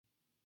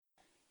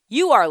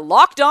You are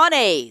Locked On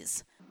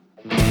A's,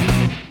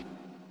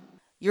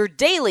 your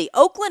daily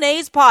Oakland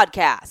A's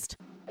podcast.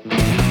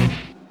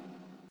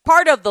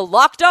 Part of the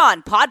Locked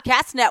On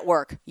Podcast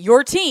Network,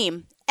 your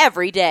team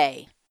every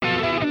day.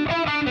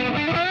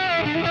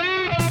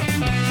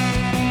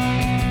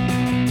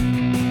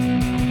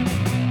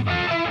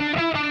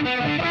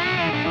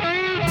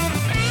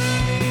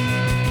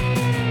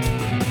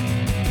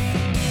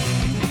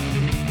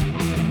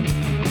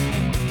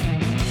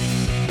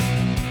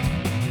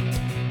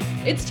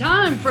 It's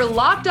time for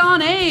Locked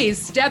On A's.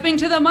 Stepping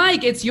to the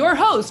mic, it's your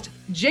host,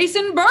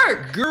 Jason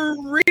Burke.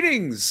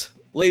 Greetings,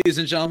 ladies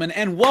and gentlemen,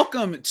 and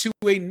welcome to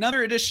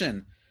another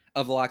edition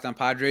of the Locked On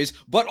Padres,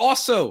 but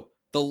also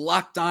the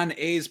Locked On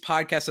A's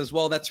podcast as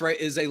well. That's right,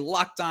 it is a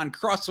Locked On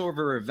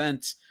crossover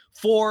event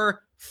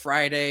for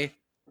Friday.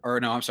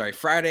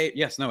 Friday,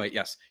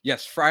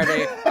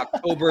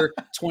 October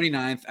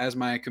 29th, as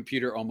my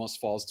computer almost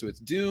falls to its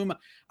doom.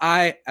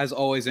 I, as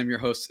always, am your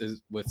host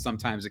with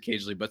sometimes,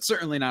 occasionally, but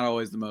certainly not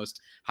always the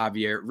most,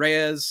 Javier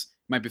Reyes.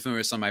 You might be familiar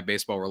with some of my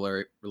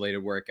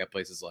baseball-related work at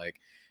places like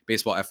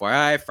Baseball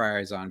FYI,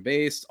 Friars on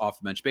Base, Off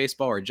the Bench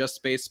Baseball, or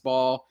Just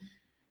Baseball.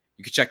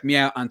 You can check me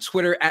out on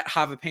Twitter at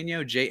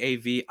Javipeno,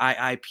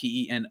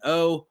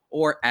 JAVIIPENO,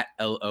 or at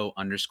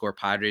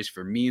LO_Padres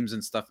for memes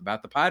and stuff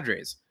about the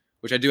Padres,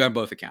 which I do have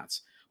both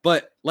accounts.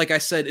 But like I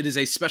said, it is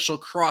a special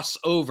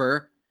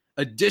crossover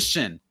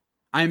edition.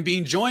 I'm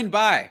being joined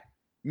by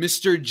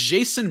Mr.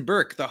 Jason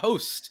Burke, the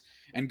host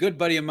and good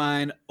buddy of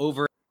mine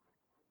over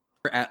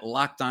at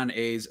Locked On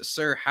A's.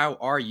 Sir, how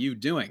are you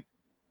doing?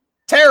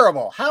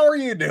 Terrible. How are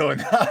you doing,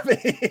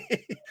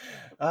 Javi?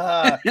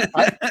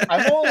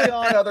 I'm only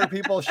on other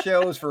people's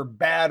shows for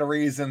bad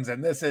reasons,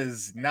 and this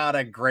is not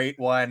a great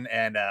one.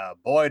 And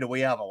boy, do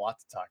we have a lot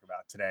to talk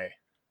about today.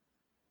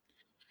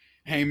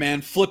 Hey, man,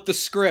 flip the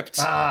script.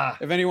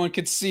 If anyone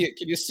can see it,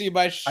 can you see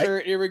my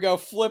shirt? Here we go.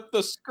 Flip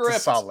the script. It's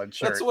a solid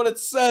shirt. That's what it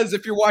says.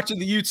 If you're watching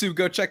the YouTube,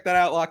 go check that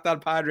out. Locked On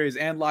Padres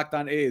and Locked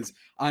On A's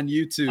on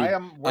YouTube. I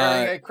am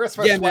wearing a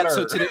Christmas sweater. Man,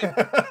 so today,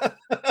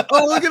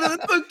 oh, look at that.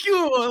 That's so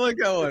cute. I like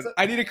that one.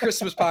 I need a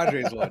Christmas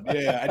Padres one.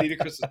 Yeah, I need a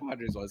Christmas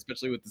Padres one,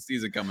 especially with the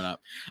season coming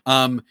up.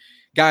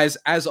 Guys,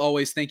 as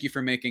always, thank you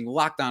for making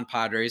Locked On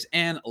Padres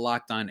and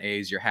Locked On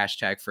A's your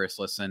hashtag first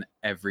listen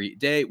every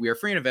day. We are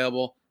free and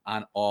available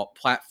on all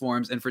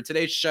platforms. And for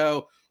today's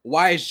show,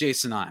 why is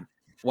Jason on?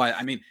 Why?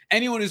 I mean,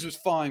 anyone who's been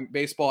following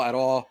baseball at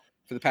all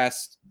for the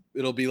past,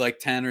 it'll be like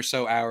 10 or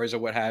so hours or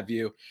what have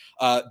you.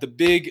 The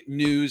big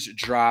news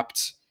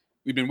dropped.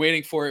 We've been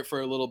waiting for it for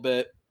a little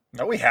bit.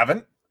 No, we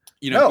haven't.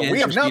 We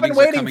have not been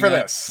waiting for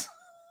this.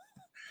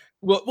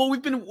 Well,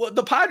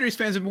 the Padres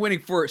fans have been waiting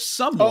for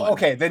someone. Oh,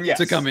 okay, then yes.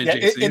 To come in, yeah,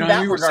 Jason. In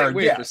that regard,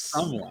 waiting for yes.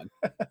 someone.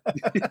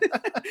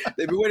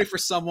 They've been waiting for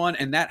someone,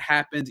 and that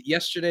happened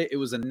yesterday. It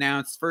was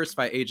announced first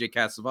by AJ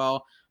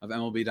Casaval of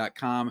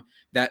MLB.com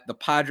that the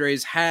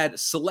Padres had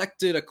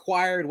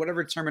acquired,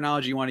 whatever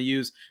terminology you want to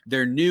use,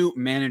 their new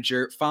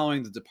manager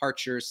following the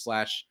departure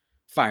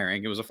 /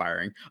 firing. It was a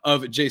firing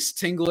of Jace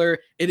Tingler.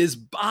 It is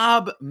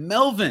Bob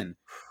Melvin,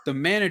 the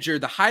manager,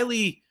 the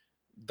highly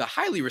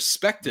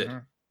respected. Mm-hmm.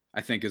 I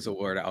think is a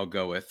word I'll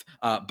go with.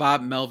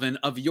 Bob Melvin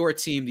of your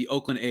team, the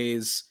Oakland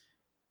A's.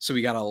 So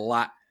we got a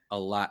lot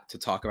to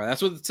talk about.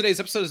 That's what today's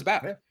episode is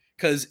about.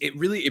 Because it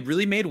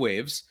really made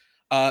waves.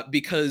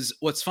 Because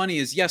what's funny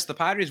is, yes, the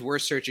Padres were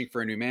searching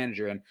for a new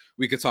manager, and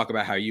we could talk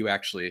about how you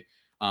actually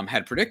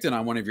had predicted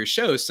on one of your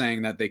shows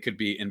saying that they could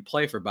be in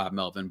play for Bob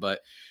Melvin. But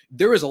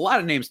there was a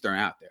lot of names thrown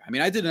out there. I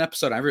mean, I did an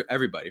episode on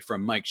everybody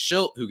from Mike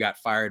Shildt, who got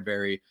fired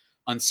very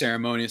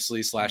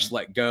unceremoniously /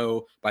 let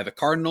go by the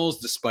Cardinals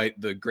despite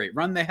the great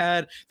run they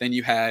had. Then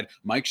you had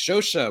Mike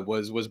Scioscia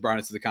was brought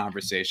into the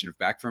conversation,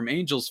 back from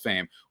Angels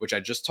fame, which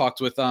I just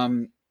talked with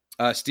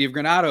Steve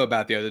Granado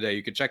about the other day.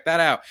 You can check that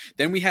out.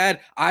 Then we had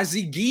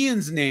Ozzie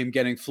Guillen's name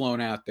getting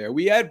flown out there.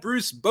 We had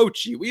Bruce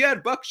Bochy. We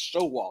had Buck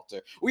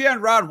Showalter. We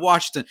had Rod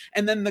Washington.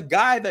 And then the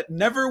guy that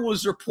never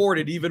was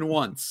reported even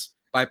once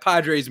by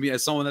Padres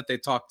as someone that they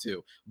talked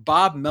to,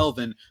 Bob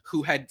Melvin,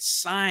 who had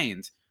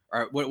signed.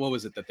 Or what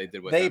was it that they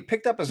did with They him?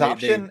 picked up his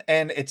option,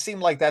 and it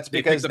seemed like that's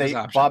because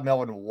Bob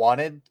Melvin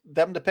wanted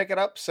them to pick it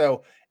up.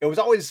 So it was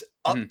always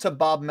up to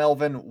Bob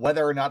Melvin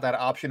whether or not that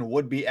option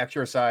would be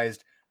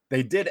exercised.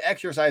 They did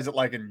exercise it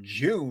like in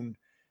June,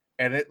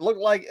 and it looked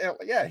like,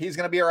 yeah, he's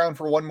going to be around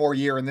for one more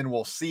year, and then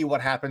we'll see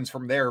what happens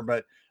from there.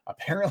 But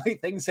apparently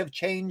things have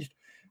changed.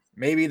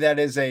 Maybe that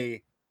is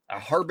a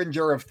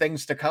harbinger of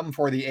things to come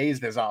for the A's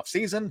this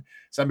offseason.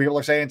 Some people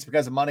are saying it's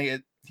because of money.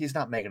 He's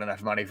not making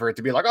enough money for it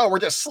to be like, oh, we're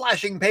just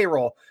slashing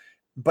payroll.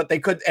 But they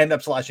could end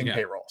up slashing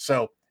payroll.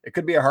 So it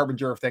could be a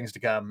harbinger of things to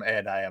come.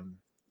 And I am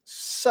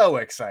so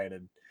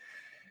excited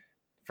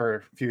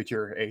for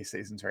future A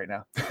seasons right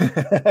now.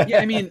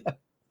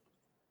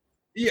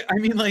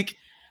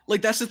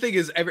 Like that's the thing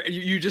is,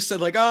 you just said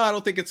like, oh, I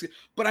don't think it's,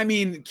 but I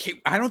mean,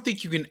 I don't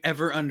think you can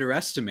ever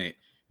underestimate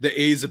the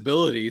A's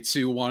ability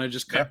to want to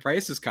just cut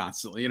prices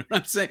constantly. You know what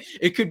I'm saying?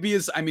 It could be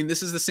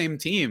this is the same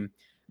team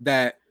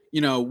that,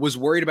 was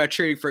worried about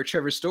trading for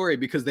Trevor Story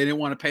because they didn't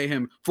want to pay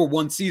him for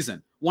one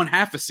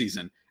half a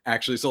season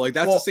actually. So like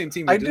that's the same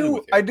team. I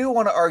do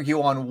want to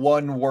argue on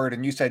one word,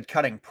 and you said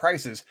cutting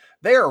prices.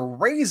 They are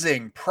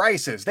raising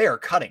prices. They are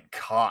cutting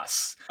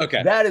costs.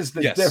 Okay, that is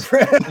the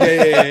difference.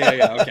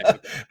 Yeah.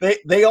 Okay,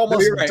 they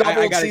almost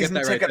doubled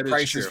season ticket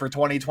prices for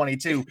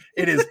 2022.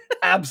 It is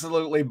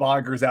absolutely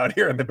bonkers out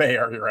here in the Bay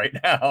Area right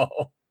now.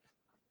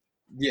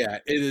 Yeah,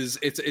 it is.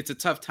 It's a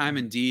tough time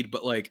indeed.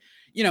 But like,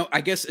 you know,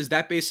 I guess is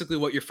that basically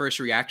what your first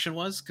reaction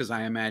was? Because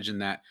I imagine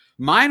that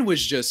mine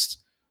was just.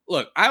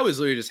 Look, I was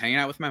literally just hanging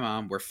out with my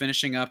mom. We're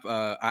finishing up.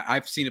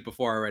 I've seen it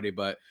before already,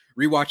 but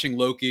rewatching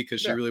Loki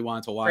because she really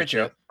wanted to watch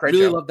it.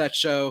 Really love that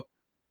show.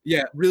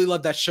 Yeah, really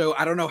love that show.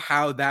 I don't know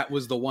how that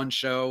was the one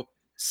show,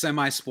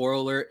 semi-spoiler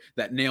alert,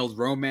 that nailed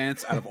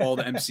romance out of all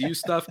the MCU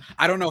stuff.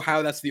 I don't know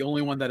how that's the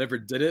only one that ever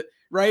did it,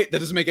 right? That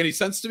doesn't make any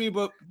sense to me,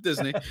 but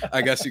Disney,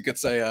 I guess you could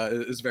say,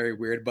 is very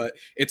weird. But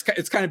it's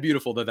kind of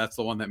beautiful that that's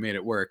the one that made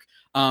it work.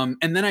 And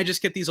then I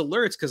just get these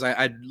alerts because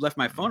I left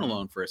my phone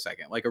alone for a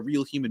second, like a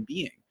real human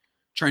being,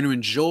 trying to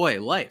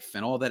enjoy life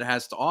and all that it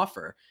has to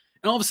offer.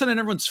 And all of a sudden,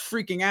 everyone's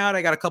freaking out.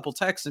 I got a couple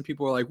texts and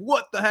people were like,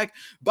 what the heck?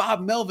 Bob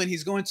Melvin,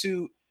 he's going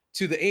to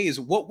the A's.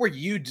 What were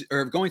you,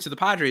 or going to the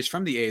Padres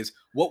from the A's?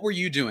 What were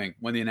you doing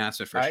when the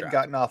announcement first dropped? I'd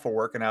gotten off of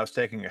work and I was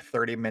taking a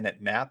 30-minute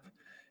nap.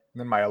 And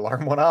then my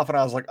alarm went off and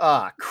I was like,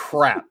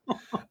 crap.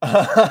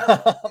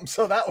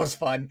 So that was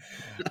fun.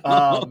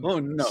 Oh,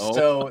 no.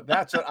 So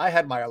that's what I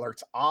had my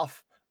alerts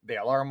off. The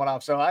alarm went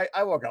off. So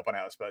I woke up when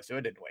I was supposed to.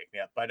 It didn't wake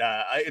me up. But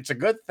it's a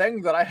good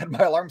thing that I had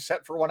my alarm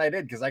set for when I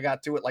did, because I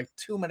got to it like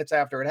 2 minutes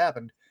after it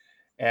happened.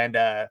 And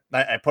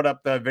I put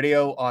up the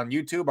video on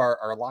YouTube,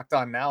 our Locked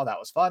On Now. That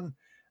was fun.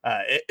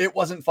 It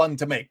wasn't fun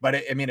to make, but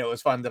it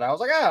was fun that I was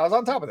like, I was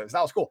on top of this.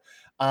 That was cool.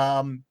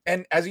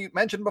 And as you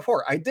mentioned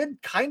before, I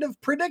did kind of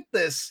predict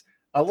this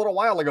a little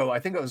while ago. I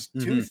think it was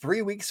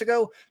 2-3 weeks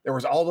ago. There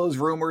was all those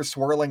rumors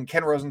swirling.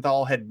 Ken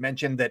Rosenthal had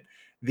mentioned that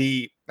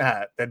the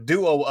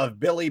duo of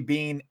Billy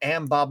Beane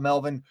and Bob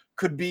Melvin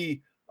could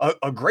be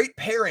a great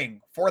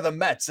pairing for the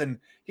Mets. And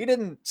he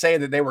didn't say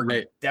that they were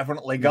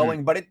definitely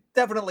going, but it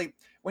definitely,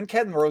 when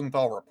Ken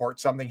Rosenthal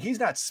reports something, he's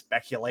not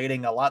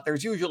speculating a lot.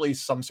 There's usually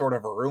some sort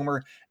of a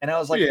rumor. And I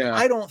was like,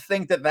 I don't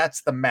think that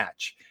that's the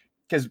match,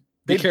 because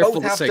be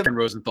careful to say Ken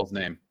Rosenthal's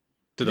name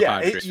to the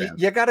Padres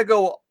fans. You got to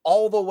go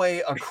all the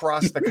way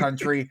across the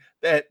country.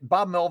 That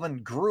Bob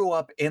Melvin grew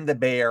up in the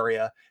Bay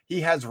Area. He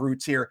has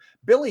roots here.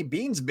 Billy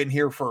Beane's been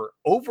here for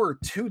over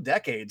 2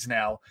 decades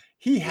now.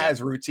 He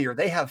has roots here.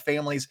 They have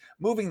families.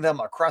 Moving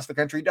them across the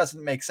country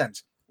doesn't make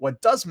sense.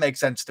 What does make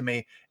sense to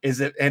me is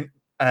that, and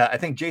I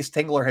think Jace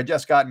Tingler had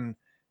just gotten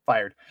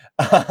fired.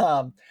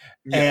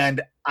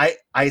 And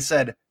I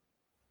said,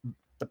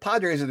 the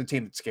Padres are the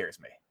team that scares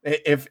me.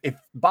 If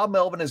Bob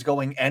Melvin is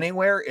going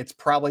anywhere, it's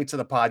probably to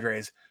the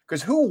Padres,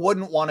 because who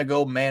wouldn't want to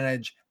go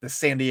manage the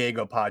San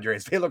Diego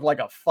Padres? They look like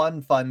a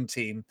fun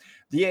team.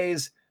 The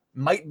A's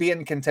might be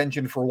in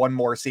contention for one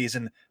more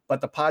season,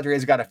 but the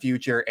Padres got a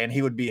future, and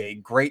he would be a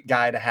great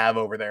guy to have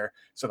over there.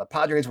 So the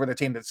Padres were the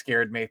team that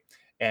scared me,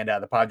 and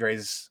the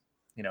Padres,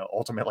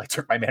 ultimately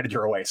took my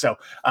manager away. So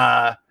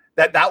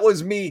that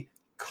was me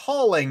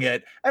calling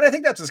it, and I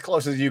think that's as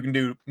close as you can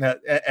do,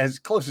 as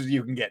close as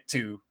you can get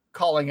to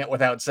calling it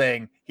without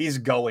saying he's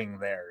going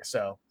there.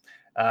 So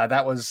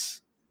that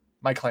was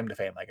my claim to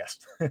fame, I guess.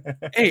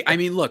 Hey, I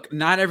mean, look,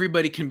 not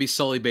everybody can be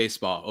Sully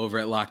Baseball over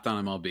at Locked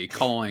On MLB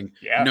calling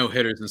no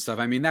hitters and stuff.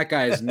 I mean, that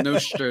guy is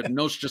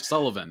Nostra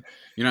Sullivan.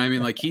 You know what I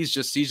mean? Like he's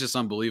just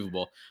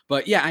unbelievable.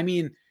 But yeah, I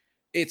mean,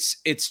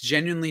 it's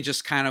genuinely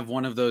just kind of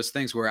one of those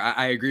things where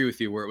I agree with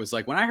you, where it was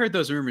like, when I heard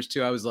those rumors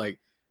too, I was like,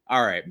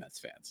 all right, Mets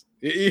fans.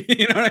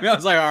 You know what I mean? I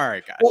was like, all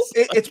right, guys. Well,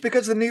 it's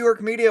because the New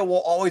York media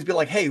will always be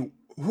like, hey,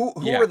 who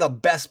are the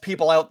best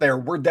people out there?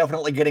 We're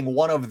definitely getting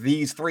one of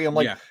these 3. I'm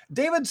like,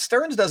 David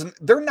Stearns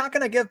they're not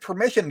going to give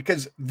permission,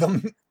 because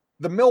the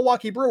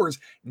Milwaukee Brewers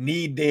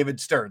need David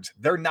Stearns.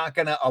 They're not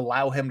going to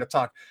allow him to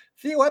talk.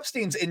 Theo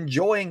Epstein's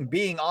enjoying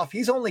being off.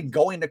 He's only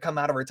going to come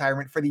out of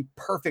retirement for the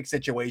perfect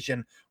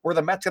situation where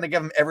the Mets going to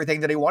give him everything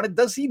that he wanted.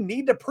 Does he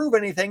need to prove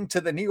anything to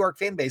the New York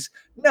fan base?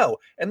 No.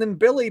 And then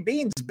Billy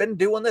Beane's been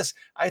doing this.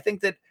 I think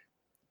that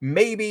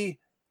maybe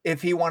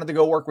if he wanted to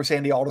go work with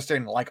Sandy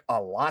Alderson like a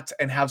lot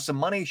and have some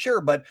money,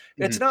 sure, but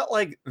it's not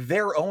like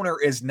their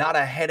owner is not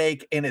a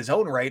headache in his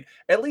own right.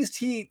 At least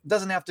he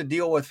doesn't have to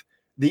deal with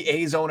the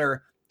A's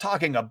owner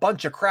talking a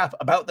bunch of crap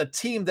about the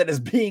team that is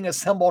being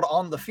assembled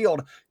on the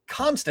field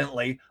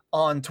constantly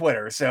on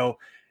Twitter. So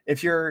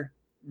if you're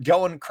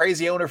going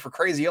crazy owner for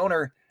crazy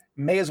owner,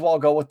 may as well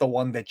go with the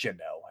one that you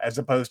know, as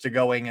opposed to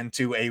going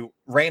into a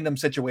random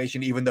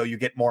situation, even though you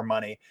get more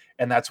money.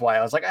 And that's why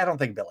I was like, I don't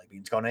think Billy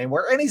Beane's going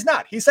anywhere. And he's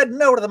not. He said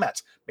no to the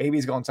Mets. Maybe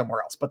he's going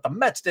somewhere else. But the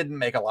Mets didn't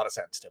make a lot of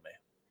sense to me.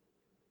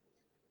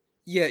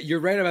 Yeah, you're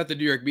right about the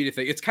New York media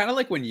thing. It's kind of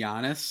like when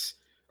Giannis,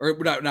 or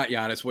not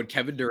Giannis, when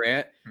Kevin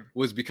Durant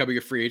was becoming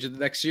a free agent the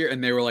next year,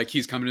 and they were like,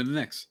 he's coming to the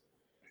Knicks.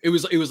 It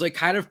was like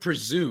kind of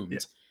presumed. Yeah.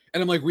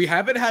 And I'm like, we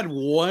haven't had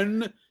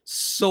one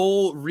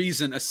sole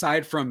reason,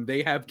 aside from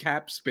they have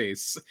cap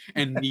space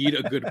and need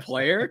a good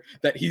player,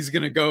 that he's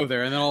going to go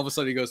there. And then all of a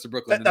sudden he goes to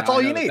Brooklyn. That's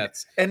all you need.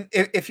 And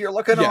if you're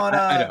looking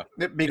on,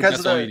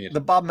 because of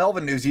the Bob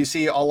Melvin news, you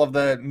see all of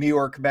the New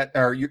York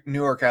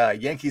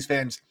Yankees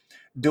fans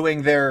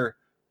doing their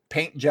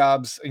paint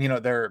jobs,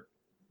 their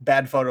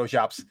bad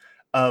photoshops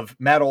of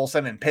Matt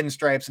Olson and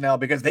pinstripes now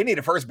because they need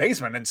a first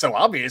baseman. And so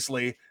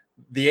obviously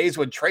the A's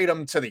would trade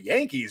him to the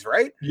Yankees,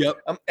 right? Yep.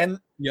 And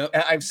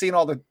I've seen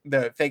all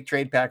the fake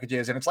trade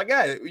packages, and it's like,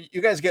 yeah,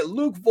 you guys get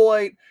Luke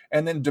Voit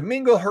and then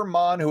Domingo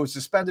Germán, who was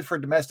suspended for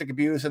domestic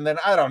abuse, and then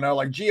I don't know,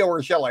 like Gio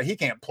Urshela, he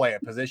can't play a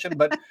position,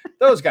 but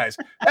those guys,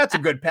 that's a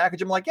good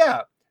package. I'm like,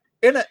 yeah,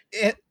 in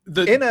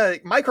a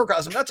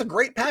microcosm, that's a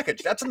great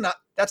package. That's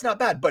not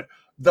bad, but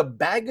the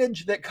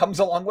baggage that comes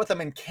along with them,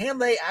 and can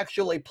they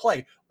actually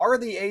play? Are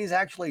the A's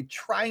actually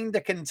trying to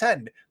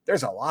contend?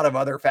 There's a lot of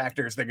other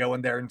factors that go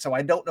in there, and so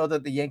I don't know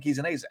that the Yankees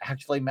and A's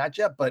actually match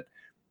up, but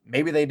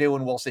maybe they do,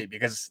 and we'll see,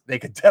 because they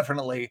could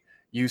definitely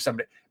use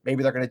somebody.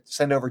 Maybe they're going to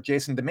send over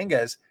Jason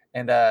Dominguez,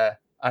 and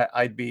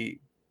I'd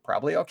be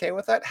probably okay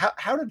with that.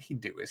 How did he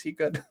do? Is he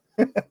good?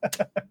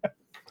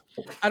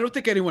 I don't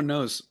think anyone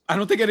knows.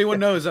 And I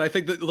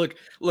think that, look,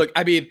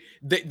 I mean,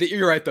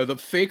 you're right, though. The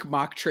fake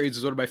mock trades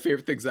is one of my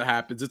favorite things that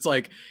happens. It's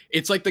like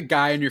the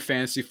guy in your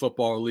fantasy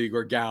football league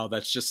or gal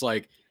that's just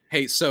like,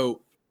 hey,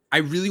 so I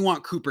really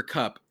want Cooper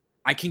Kupp.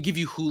 I can give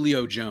you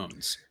Julio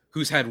Jones,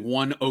 who's had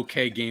one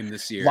okay game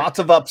this year. Lots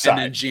of upside. And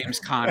then James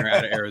Conner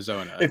out of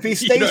Arizona. If he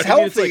stays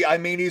healthy, I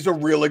mean, he's a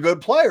really good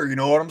player. You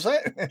know what I'm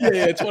saying?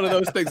 Yeah, it's one of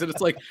those things. And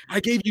it's like, I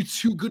gave you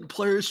two good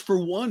players for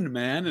one,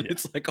 man. And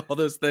it's like all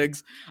those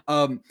things.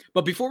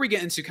 But before we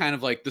get into kind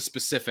of like the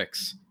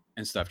specifics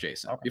and stuff,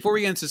 Jason, before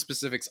we get into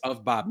specifics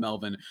of Bob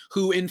Melvin,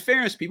 who, in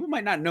fairness, people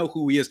might not know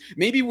who he is.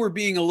 Maybe we're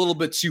being a little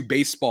bit too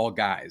baseball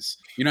guys.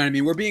 You know what I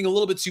mean? We're being a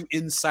little bit too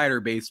insider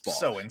baseball.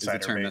 So insider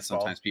is the term baseball.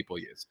 That sometimes people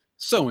use.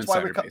 So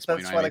insider baseball.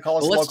 That's why they call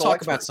us local experts. Let's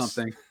talk about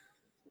something.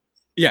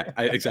 Yeah,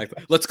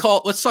 exactly. Let's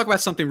talk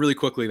about something really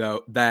quickly,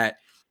 though, that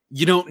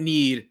you don't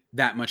need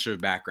that much of a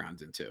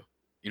background into.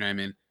 You know what I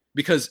mean?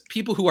 Because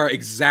people who are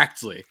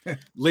exactly,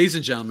 ladies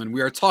and gentlemen,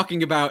 we are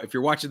talking about, if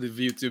you're watching the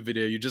YouTube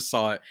video, you just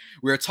saw it.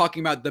 We are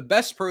talking about the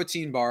best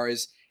protein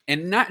bars,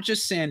 and not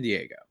just San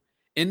Diego,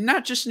 and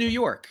not just New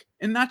York,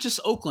 and not just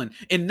Oakland,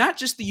 and not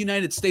just the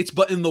United States,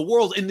 but in the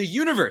world, in the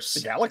universe. The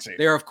galaxy.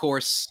 They are, of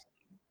course,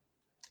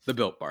 the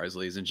Built Bars,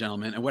 ladies and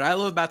gentlemen. And what I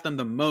love about them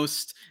the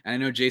most, and I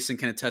know Jason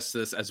can attest to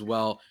this as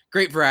well,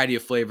 great variety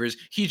of flavors.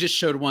 He just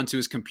showed one to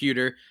his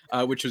computer,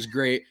 which was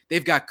great.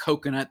 They've got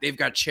coconut, they've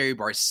got cherry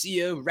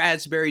barcia,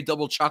 raspberry,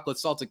 double chocolate,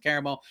 salted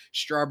caramel,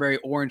 strawberry,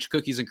 orange,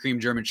 cookies and cream,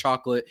 German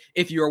chocolate.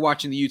 If you are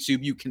watching the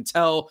YouTube, you can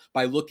tell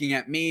by looking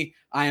at me,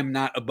 I am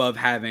not above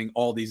having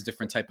all these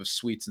different type of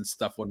sweets and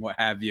stuff and what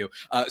have you.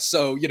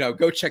 So,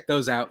 go check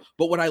those out.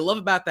 But what I love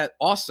about that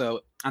also,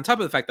 on top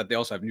of the fact that they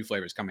also have new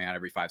flavors coming out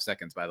every 5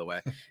 seconds, by the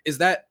way, is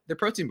that they're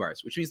protein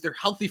bars, which means they're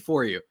healthy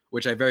for you,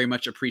 which I very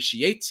much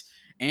appreciate.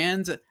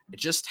 And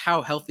just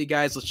how healthy,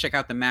 guys, let's check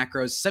out the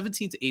macros.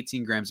 17 to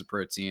 18 grams of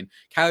protein,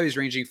 calories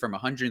ranging from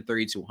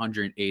 130 to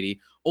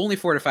 180, only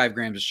 4 to 5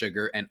 grams of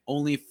sugar, and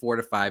only 4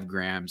 to 5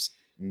 grams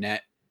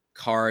net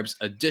carbs.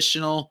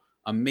 Additional,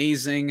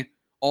 amazing,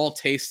 all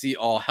tasty,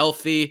 all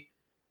healthy.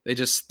 They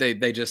just get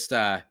the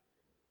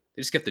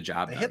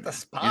job done. They hit the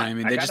spot. You know what I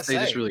mean? They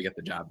just really get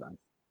the job done.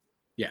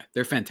 Yeah,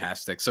 they're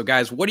fantastic. So,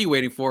 guys, what are you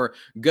waiting for?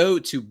 Go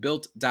to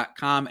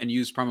built.com and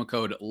use promo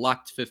code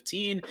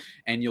LOCKED15,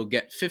 and you'll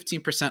get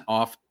 15%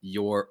 off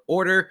your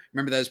order.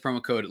 Remember, that is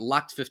promo code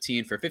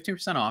LOCKED15 for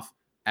 15% off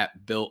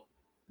at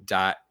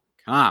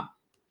built.com.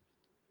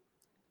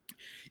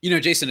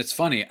 Jason, it's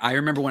funny. I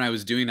remember when I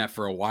was doing that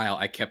for a while,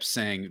 I kept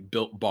saying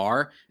Built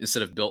Bar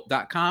instead of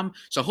built.com.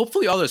 So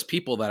hopefully all those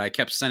people that I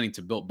kept sending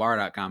to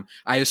builtbar.com,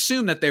 I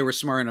assume that they were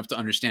smart enough to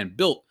understand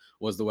Built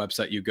was the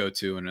website you go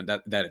to and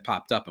that it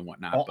popped up and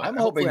whatnot. Well, but I'm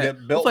hoping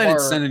that Built Bar I didn't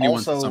send anyone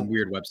also, to some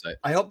weird website.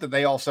 I hope that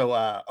they also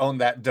own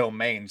that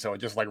domain, so it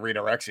just like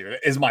redirects you.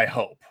 Is my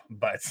hope,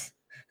 but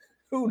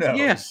who knows?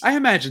 Yeah, I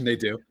imagine they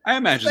do. I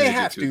imagine they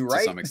have do right?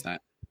 to some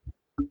extent.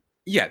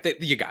 Yeah,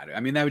 you got it. I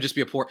mean, that would just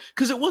be a poor,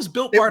 because it was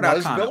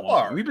builtbar.com. Built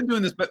Bar. We've been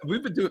doing this, but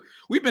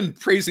we've been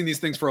praising these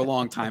things for a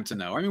long time to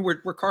know. I mean,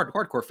 we're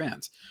hardcore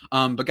fans.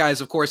 But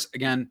guys, of course,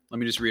 again, let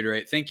me just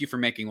reiterate. Thank you for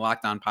making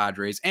Locked On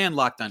Padres and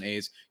Locked On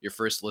A's your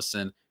first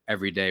listen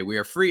every day. We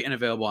are free and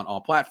available on all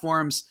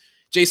platforms.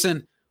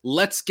 Jason,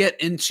 let's get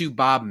into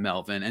Bob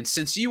Melvin. And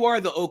since you are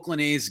the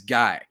Oakland A's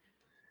guy,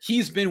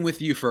 he's been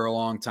with you for a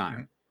long time.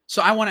 Mm-hmm.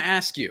 So I want to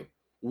ask you,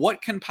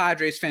 what can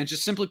Padres fans,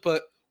 just simply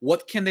put,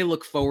 what can they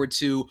look forward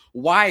to?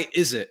 Why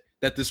is it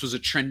that this was a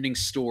trending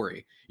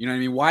story? You know what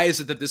I mean? Why is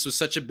it that this was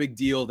such a big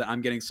deal that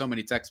I'm getting so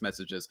many text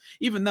messages,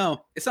 even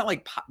though it's not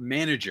like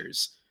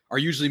managers are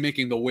usually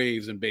making the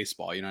waves in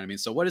baseball? You know what I mean?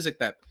 So what is it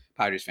that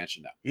Padres fans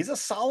should know? He's a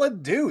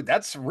solid dude.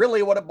 That's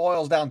really what it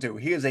boils down to.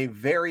 He is a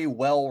very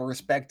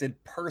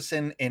well-respected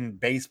person in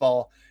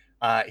baseball.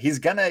 He's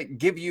going to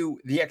give you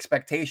the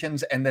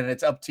expectations, and then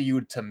it's up to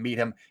you to meet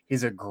him.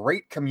 He's a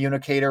great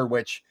communicator,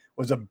 which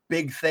was a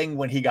big thing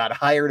when he got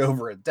hired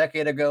over a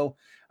decade ago.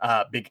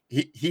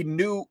 He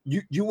knew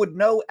you would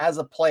know as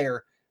a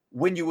player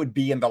when you would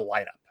be in the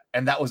lineup.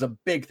 And that was a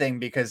big thing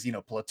because,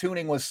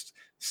 platooning was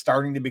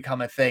starting to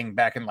become a thing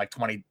back in like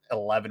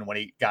 2011 when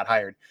he got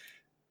hired.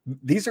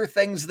 These are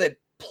things that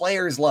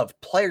players love.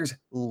 Players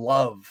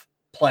love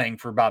playing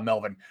for Bob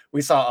Melvin.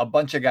 We saw a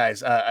bunch of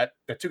guys. The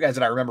two guys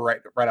that I remember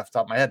right off the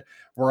top of my head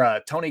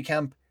were Tony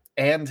Kemp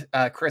and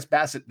Chris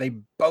Bassett. They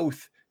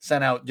both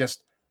sent out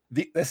just,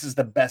 this is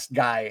the best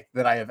guy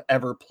that I have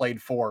ever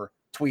played for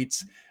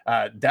tweets.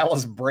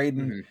 Dallas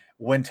Braden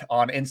went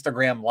on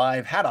Instagram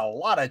Live, had a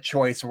lot of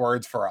choice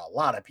words for a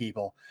lot of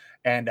people.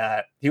 And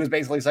he was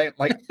basically saying,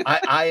 like,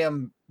 I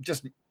am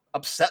just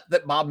upset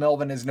that Bob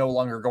Melvin is no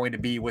longer going to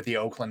be with the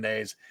Oakland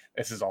A's.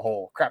 This is a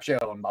whole crap show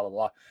and blah, blah,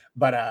 blah.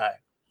 But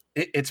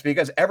it's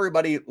because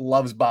everybody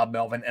loves Bob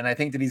Melvin. And I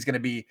think that he's going to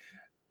be,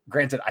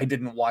 granted, I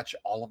didn't watch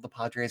all of the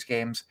Padres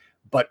games,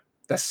 but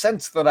the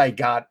sense that I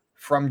got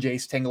from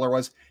Jayce Tingler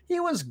was he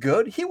was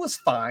good. He was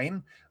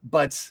fine.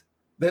 But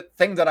the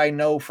thing that I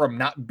know from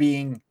not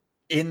being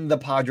in the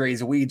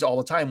Padres weeds all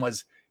the time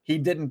was he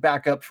didn't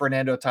back up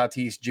Fernando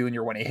Tatis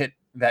Jr. when he hit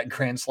that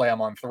grand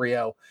slam on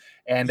 3-0.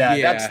 And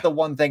that's the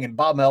one thing. And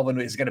Bob Melvin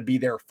is going to be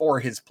there for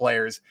his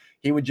players.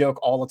 He would joke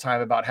all the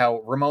time about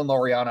how Ramon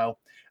Laureano,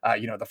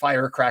 the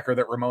firecracker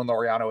that Ramon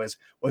Laureano is,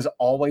 was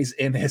always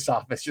in his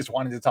office, just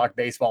wanting to talk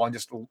baseball and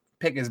just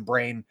pick his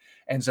brain.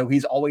 And so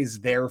he's always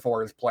there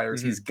for his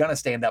players. He's going to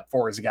stand up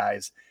for his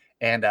guys.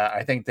 And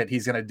I think that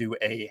he's going to do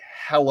a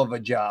hell of a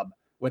job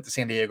with the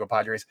San Diego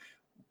Padres.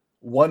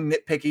 One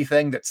nitpicky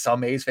thing that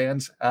some A's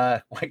fans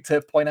like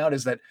to point out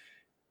is that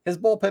his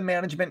bullpen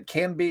management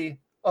can be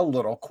a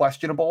little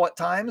questionable at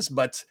times,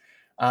 but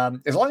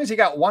as long as you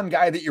got one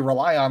guy that you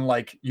rely on,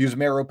 like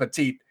Yusmeiro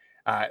Petit,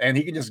 and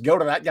he can just go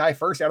to that guy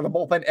first out of the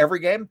bullpen every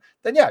game,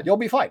 then yeah, you'll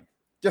be fine.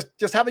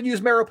 Just have a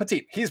Yusmeiro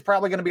Petit. He's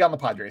probably going to be on the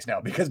Padres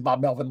now because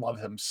Bob Melvin loves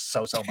him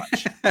so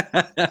much.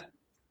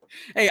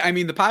 Hey, I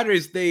mean, the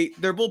Padres,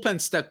 their bullpen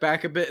stepped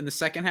back a bit in the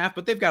second half,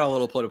 but they've got a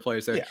little plot of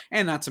players there. Yeah.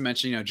 And not to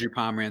mention, Drew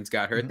Pomeranz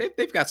got hurt.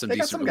 They've got some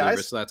decent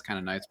relievers, so that's kind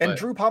of nice. And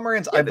Drew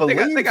Pomeranz, I believe,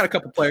 they got a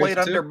couple players played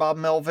under Bob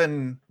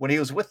Melvin when he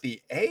was with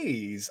the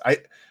A's.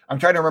 I'm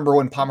trying to remember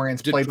when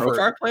Pomeranz played for. Did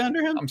Profar play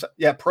under him?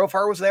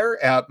 Profar was there.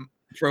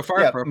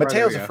 Profar.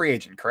 Mateo's a free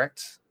agent,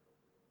 correct?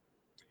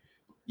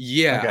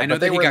 Yeah, okay, I know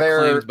that he got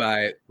claimed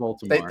by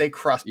Baltimore. They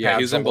crossed paths. Yeah,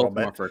 he was in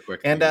Baltimore for a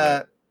quick. And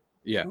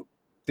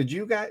did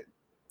you guys?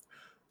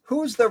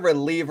 Who's the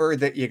reliever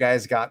that you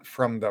guys got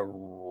from the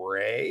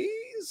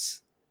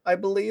Rays? I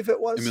believe it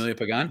was Emilio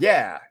Pagan.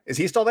 Yeah, is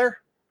he still there?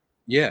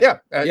 Yeah.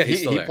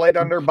 He played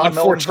under Bob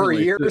Melvin for a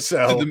year or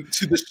so.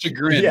 To the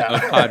chagrin of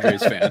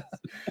Padres fans.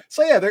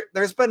 So yeah,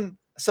 there's been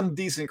some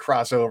decent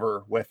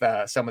crossover with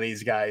some of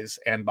these guys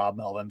and Bob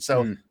Melvin.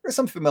 So there's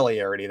some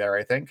familiarity there,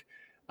 I think.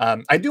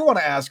 I do want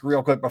to ask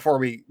real quick before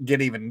we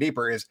get even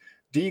deeper is,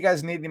 do you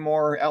guys need any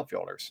more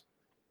outfielders?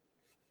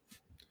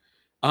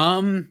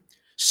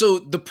 So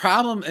the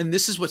problem, and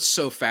this is what's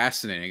so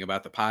fascinating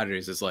about the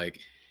Padres, is like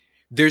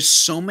there's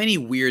so many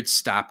weird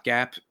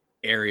stopgap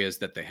areas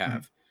that they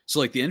have.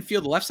 So like the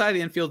infield, the left side of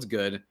the infield's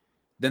good.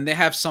 Then they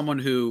have someone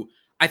who,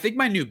 I think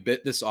my new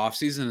bit this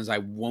offseason is I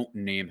won't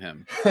name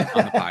him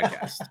on the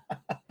podcast.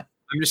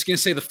 I'm just going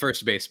to say the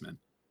first baseman.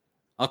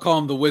 I'll call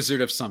him the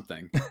Wizard of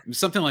something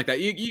like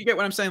that. You get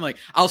what I'm saying? Like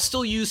I'll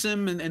still use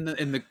him in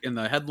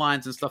the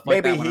headlines and stuff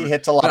like that. Maybe he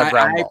hits a lot of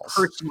ground balls.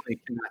 I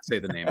personally cannot say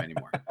the name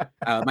anymore.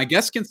 My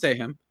guest can say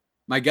him.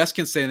 My guest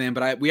can say the name,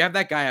 but we have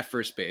that guy at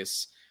first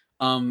base.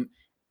 I'm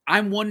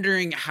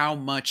wondering how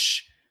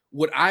much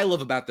what I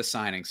love about the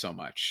signing so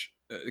much,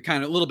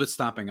 kind of a little bit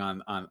stomping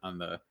on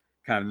the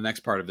kind of the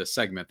next part of this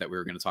segment that we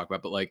were going to talk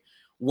about. But like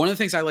one of the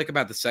things I like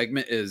about the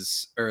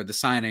the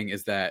signing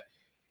is that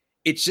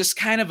it's just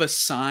kind of a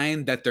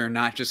sign that they're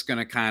not just going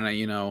to kind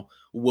of,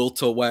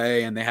 wilt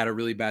away and they had a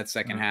really bad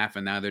second half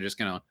and now they're just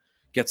going to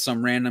get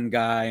some random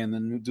guy and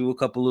then do a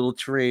couple little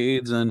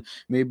trades and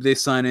maybe they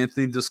sign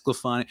Anthony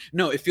DeSclafani.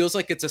 No, it feels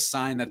like it's a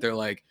sign that they're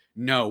like,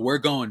 no, we're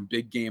going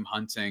big game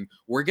hunting.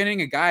 We're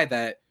getting a guy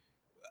that,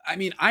 I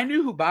mean, I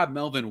knew who Bob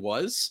Melvin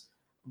was,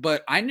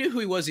 but I knew who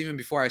he was even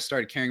before I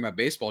started caring about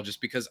baseball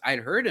just because I'd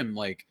heard him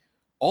like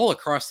all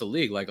across the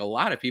league. Like a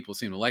lot of people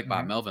seem to like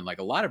Bob Melvin, like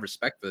a lot of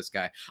respect for this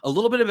guy. A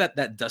little bit of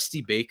that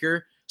Dusty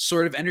Baker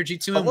sort of energy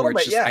to him where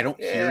it's just, I don't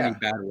hear any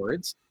bad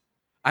words.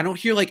 I don't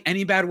hear like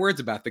any bad words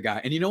about the guy.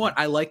 And you know what?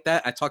 I like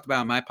that. I talked about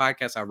on my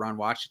podcast how Ron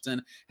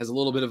Washington has a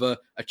little bit of a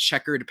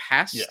checkered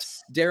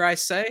past, dare I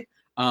say.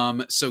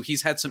 So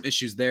he's had some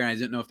issues there and I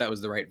didn't know if that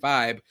was the right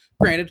vibe.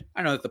 Granted,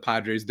 I know that the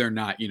Padres, they're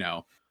not,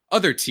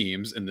 other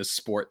teams in this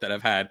sport that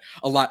have had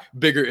a lot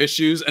bigger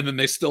issues and then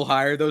they still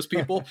hire those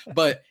people,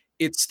 but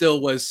it still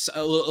was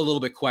a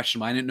little bit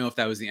questionable. I didn't know if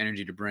that was the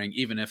energy to bring,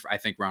 even if I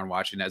think Ron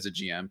Washington as a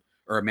GM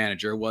or a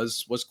manager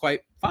was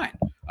quite fine.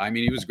 I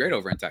mean, he was great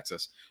over in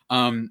Texas.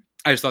 I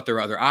just thought there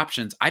were other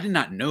options. I did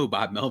not know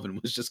Bob Melvin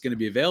was just going to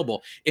be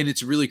available. And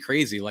it's really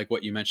crazy, like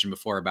what you mentioned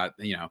before about,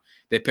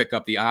 they pick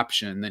up the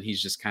option, then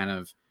he's just kind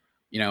of,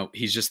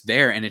 he's just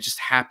there and it just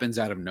happens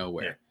out of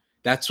nowhere.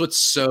 That's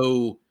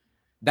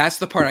that's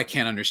the part I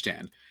can't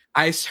understand.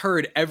 I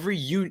heard every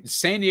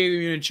San Diego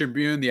Union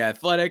Tribune, The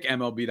Athletic,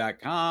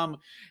 MLB.com,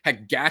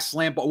 heck,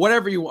 Gaslamp,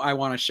 whatever I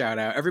want to shout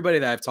out, everybody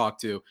that I've talked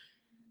to,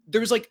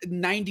 there was like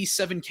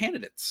 97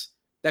 candidates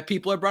that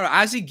people have brought up.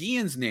 Ozzie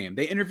Guillen's name,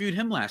 they interviewed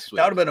him last week.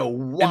 That would have been a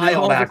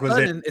wild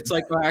acquisition. It's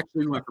like, well,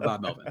 actually, we went for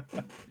Bob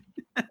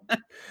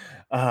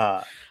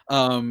Melvin.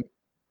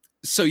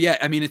 So yeah,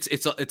 I mean,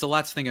 it's a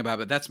lot to think about,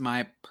 but that's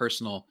my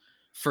personal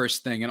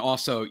first thing. And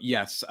also,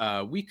 yes,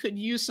 we could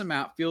use some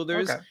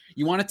outfielders. Okay.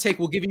 You want to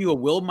we'll give you a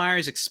Will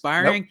Myers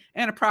expiring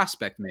and a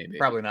prospect, maybe.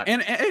 Probably not.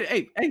 And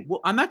hey,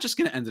 well, I'm not just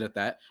going to end it at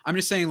that. I'm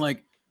just saying,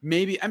 like,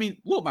 maybe, I mean,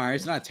 Will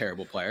Myers is not a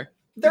terrible player.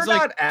 They're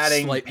not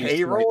adding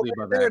payroll.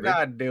 They're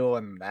not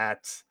doing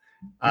that.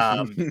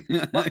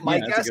 My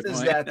guess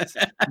is that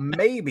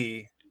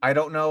maybe, I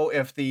don't know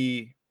if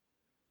the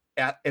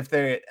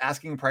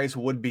asking price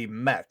would be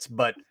met,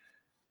 but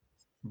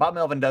Bob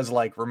Melvin does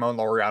like Ramon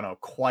Laureano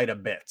quite a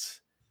bit.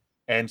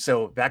 And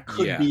so that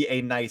could be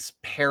a nice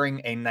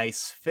pairing, a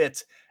nice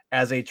fit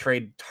as a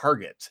trade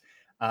target.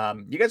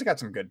 You guys have got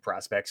some good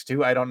prospects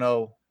too. I don't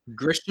know.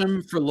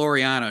 Grisham for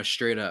Laureano,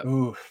 straight up.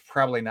 Ooh,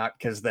 probably not,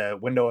 because the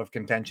window of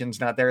contention's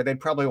not there. They'd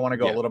probably want to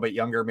go a little bit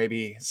younger,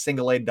 maybe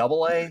single A,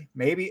 double A,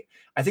 maybe.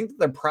 I think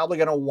they're probably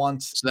going to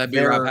want. So that'd be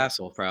Rob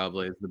Hassel,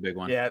 probably is the big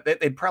one. Yeah,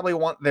 they'd probably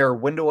want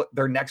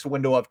their next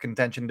window of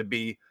contention to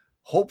be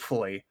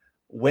hopefully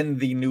when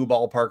the new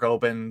ballpark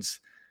opens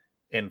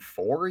in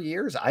 4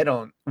 years.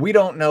 We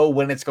don't know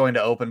when it's going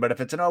to open, but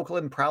if it's in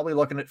Oakland, probably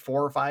looking at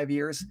 4 or 5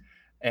 years,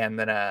 and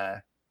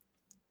then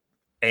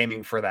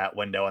aiming for that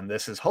window. And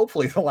this is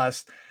hopefully the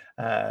last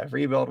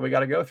rebuild we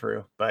got to go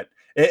through, but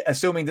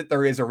assuming that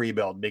there is a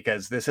rebuild,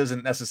 because this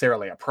isn't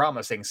necessarily a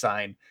promising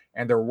sign.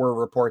 And there were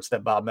reports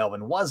that Bob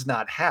Melvin was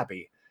not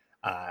happy.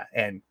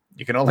 And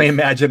you can only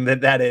imagine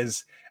that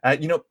is,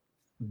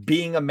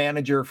 being a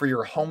manager for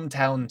your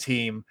hometown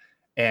team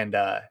and,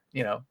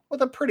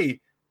 with a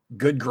pretty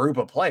good group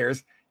of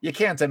players, you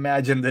can't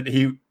imagine that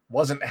he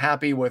wasn't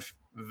happy with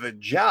the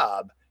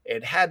job.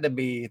 It had to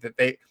be that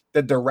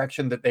the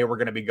direction that they were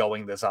going to be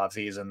going this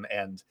offseason.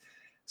 And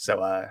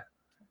so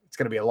it's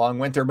going to be a long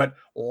winter, but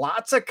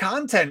lots of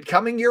content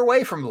coming your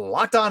way from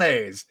Locked On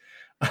A's.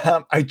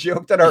 I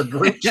joked in our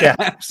group chat.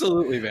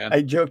 Absolutely, man.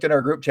 I joked in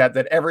our group chat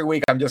that every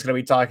week I'm just going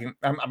to be talking.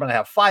 I'm going to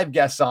have 5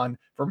 guests on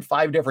from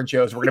 5 different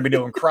shows. We're going to be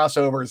doing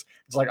crossovers.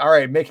 It's like, all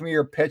right, make me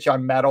your pitch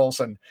on Matt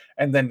Olson.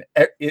 And then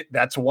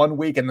that's 1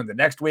 week. And then the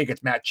next week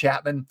it's Matt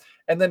Chapman.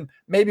 And then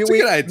maybe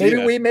we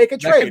make a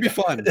trade. That could be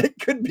fun. It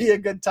could be a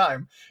good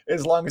time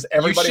as long as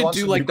everybody wants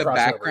to do like the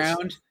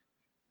background.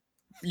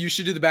 You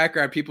should do the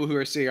background. People who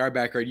are seeing our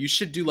background, you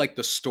should do like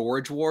the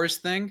Storage Wars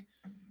thing.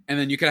 And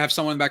then you could have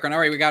someone in the background.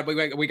 All right, we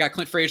got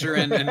Clint Frazier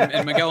and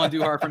Miguel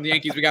Andujar from the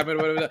Yankees. We got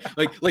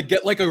like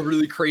get like a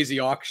really crazy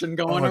auction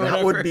going.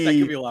 That would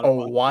be a lot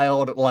of fun.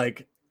 Wild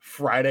like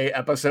Friday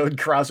episode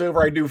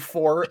crossover. I do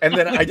 4, and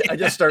then I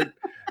just start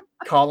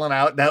calling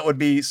out. That would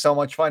be so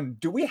much fun.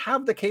 Do we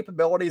have the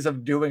capabilities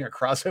of doing a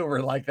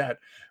crossover like that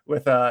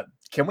with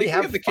can we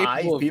have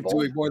 5 people?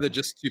 Doing more than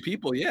just 2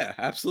 people? Yeah,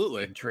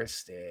 absolutely.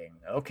 Interesting.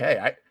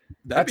 Okay,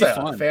 that's a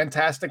fun.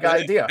 Fantastic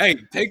idea. Hey,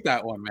 take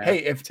that one, man. Hey,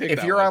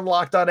 if you're on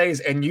Locked On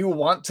A's and you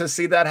want to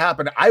see that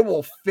happen, I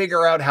will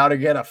figure out how to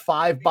get a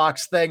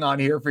 5-box thing on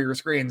here for your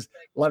screens.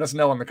 Let us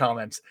know in the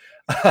comments.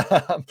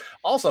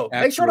 Also,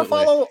 make sure to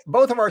follow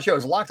both of our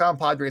shows, Locked On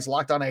Padres,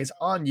 Locked On A's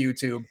on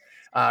YouTube.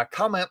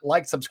 Comment,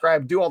 like,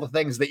 subscribe, do all the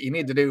things that you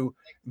need to do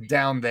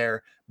down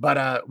there.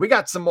 But we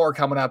got some more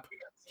coming up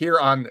here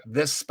on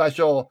this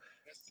special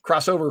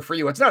crossover for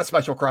you. It's not a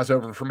special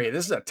crossover for me.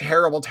 This is a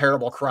terrible,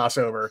 terrible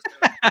crossover,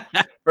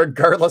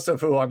 regardless of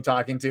who I'm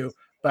talking to.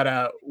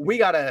 But we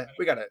gotta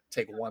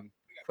take one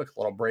quick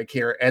little break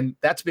here, and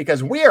that's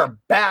because we are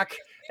back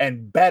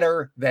and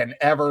better than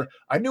ever.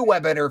 A new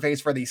web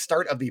interface for the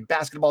start of the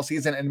basketball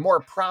season and more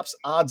props,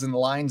 odds, and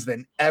lines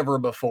than ever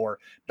before.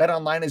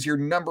 BetOnline is your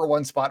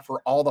 #1 spot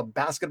for all the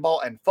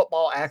basketball and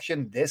football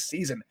action this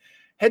season.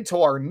 Head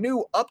to our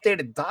new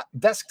updated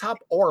desktop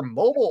or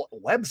mobile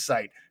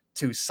website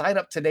to sign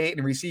up today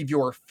and receive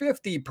your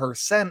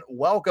 50%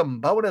 welcome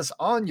bonus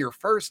on your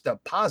first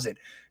deposit.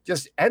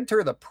 Just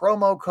enter the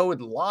promo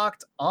code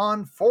Locked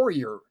On for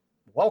your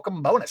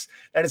welcome bonus.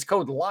 That is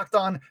code Locked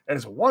On. That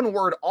is one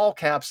word, all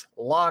caps,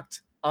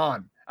 Locked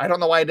On. I don't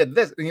know why I did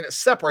this.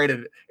 Separated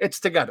it. It's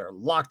together.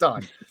 Locked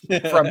On.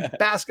 From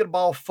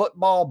basketball,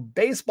 football,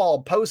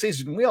 baseball,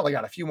 postseason. We only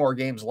got a few more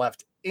games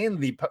left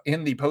in the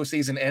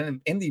postseason and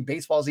in the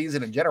baseball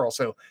season in general.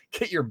 So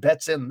get your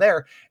bets in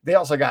there. They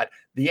also got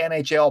the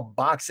NHL,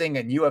 boxing,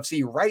 and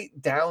UFC right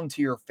down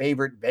to your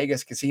favorite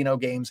Vegas casino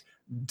games.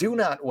 Do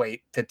not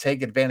wait to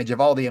take advantage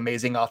of all the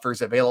amazing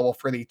offers available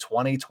for the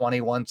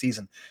 2021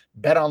 season.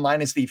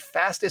 BetOnline is the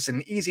fastest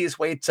and easiest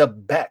way to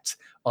bet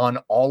on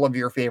all of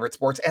your favorite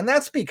sports. And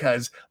that's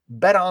because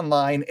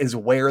BetOnline is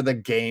where the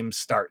game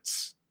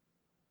starts.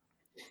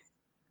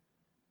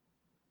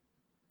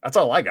 That's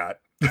all I got.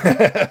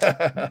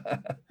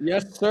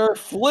 Yes, sir.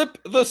 Flip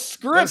the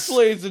script,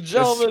 ladies and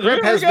gentlemen. The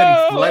script has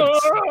been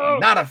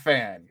flipped. Not a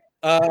fan.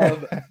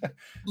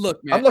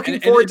 Look, man, I'm looking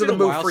forward to the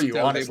move for you,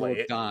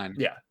 honestly.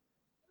 Yeah.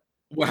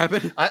 What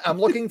happened? I'm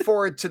looking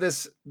forward to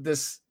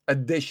this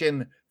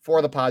addition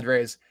for the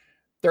Padres.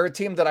 They're a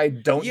team that I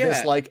don't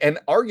dislike and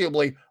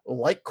arguably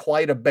like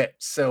quite a bit.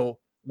 So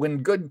when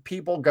good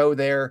people go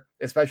there,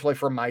 especially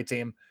from my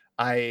team,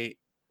 I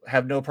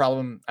have no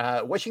problem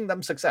wishing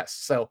them success.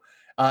 So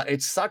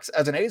it sucks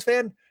as an A's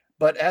fan,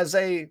 but as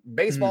a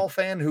baseball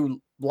fan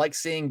who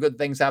likes seeing good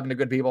things happen to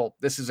good people,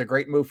 this is a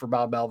great move for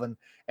Bob Melvin.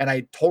 And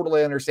I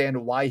totally understand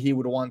why he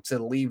would want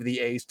to leave the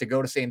A's to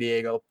go to San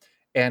Diego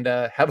and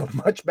have a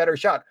much better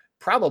shot,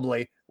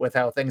 probably with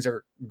how things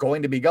are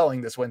going to be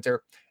going this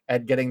winter,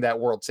 at getting that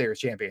World Series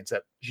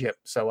championship.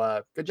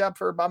 So good job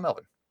for Bob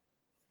Melvin.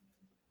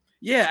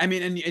 Yeah, I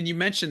mean, and you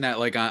mentioned that,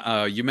 like,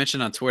 you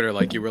mentioned on Twitter,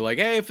 like, you were like,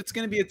 hey, if it's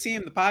going to be a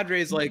team, the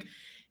Padres, like,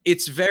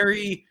 it's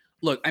very,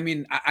 look, I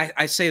mean,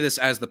 I say this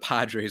as the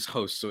Padres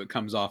host, so it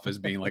comes off as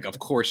being like, of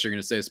course you're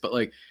going to say this, but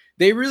like,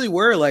 they really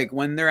were, like,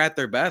 when they're at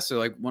their best, they're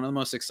like one of the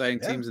most exciting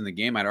teams in the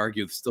game. I'd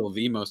argue still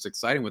the most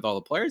exciting with all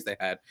the players they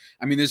had.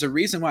 I mean, there's a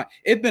reason why.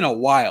 It'd been a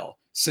while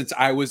since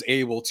I was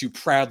able to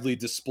proudly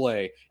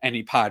display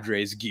any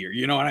Padres gear.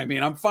 You know what I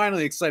mean? I'm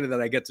finally excited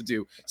that I get to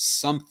do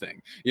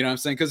something. You know what I'm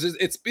saying? Because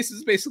this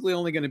is basically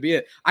only going to be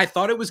it. I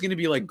thought it was going to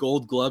be like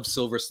Gold Glove,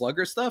 Silver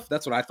Slugger stuff.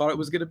 That's what I thought it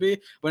was going to be.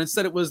 But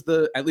instead it was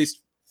at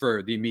least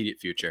for the immediate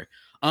future.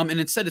 And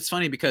instead it's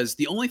funny because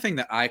the only thing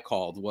that I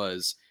called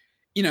was,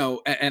 you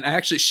know, and I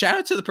actually shout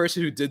out to the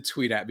person who did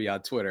tweet at me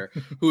on Twitter,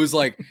 who was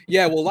like,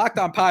 yeah, well, Locked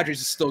On Padres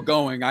is still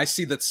going. I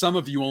see that some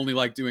of you only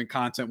like doing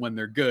content when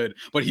they're good,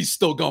 but he's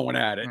still going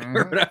at it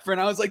or whatever. And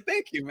I was like,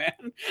 thank you, man.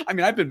 I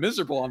mean, I've been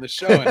miserable on the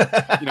show and,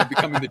 you know,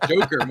 becoming the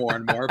Joker more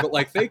and more, but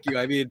like, thank you.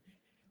 I mean,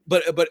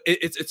 but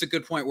it's a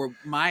good point where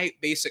my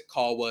basic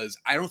call was,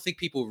 I don't think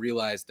people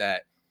realize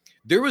that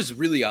there was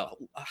really a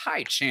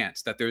high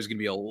chance that there's going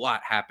to be a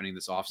lot happening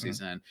this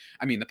offseason.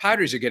 I mean, the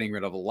Padres are getting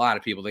rid of a lot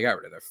of people. They got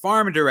rid of their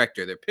farm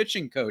director, their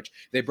pitching coach.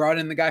 They brought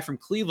in the guy from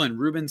Cleveland,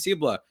 Ruben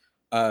Tiebla.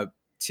 Hold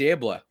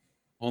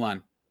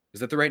on.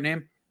 Is that the right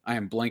name? I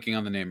am blanking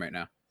on the name right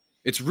now.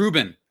 It's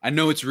Ruben. I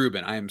know it's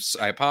Ruben. I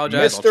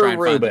apologize. Mr. I'll try and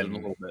Ruben. find it in a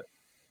little bit.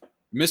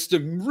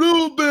 Mr.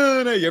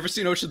 Ruben. Hey, you ever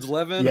seen Ocean's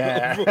 11?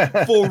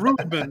 Yeah. For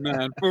Ruben,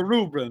 man. For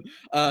Ruben.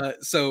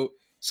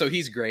 So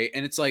he's great.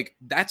 And it's like,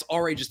 that's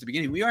already just the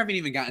beginning. We haven't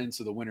even gotten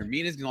into the winter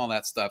meetings and all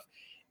that stuff.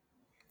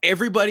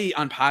 Everybody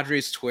on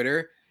Padres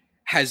Twitter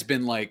has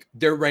been like,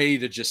 they're ready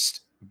to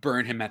just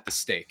burn him at the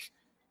stake,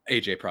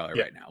 AJ Preller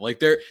right now.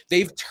 Like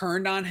they've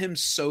turned on him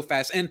so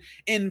fast. And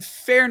in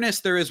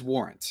fairness, there is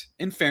warrant.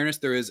 In fairness,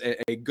 there is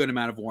a good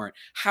amount of warrant.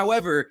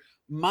 However,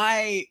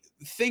 my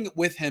thing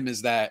with him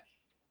is that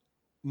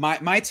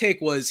my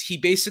take was he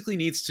basically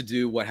needs to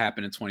do what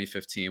happened in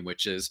 2015,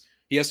 which is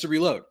he has to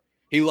reload.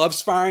 He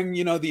loves firing,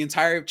 you know, the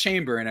entire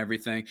chamber and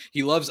everything.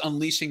 He loves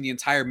unleashing the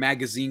entire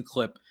magazine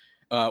clip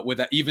with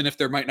that, even if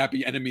there might not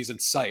be enemies in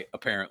sight,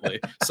 apparently.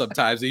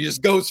 Sometimes he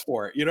just goes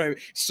for it. You know,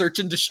 search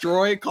and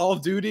destroy, Call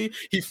of Duty.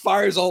 He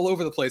fires all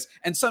over the place.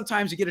 And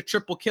sometimes you get a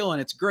triple kill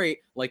and it's great,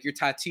 like your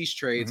Tatis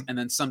trades. And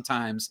then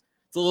sometimes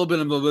it's a little bit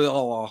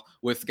of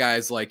with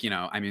guys like, you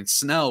know, I mean,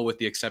 Snell, with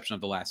the exception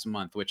of the last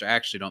month, which I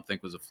actually don't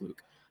think was a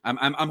fluke.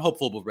 I'm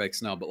hopeful we'll break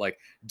Snell, but like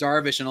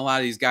Darvish and a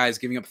lot of these guys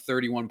giving up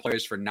 31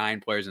 players for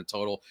 9 players in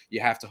total, you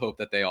have to hope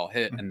that they all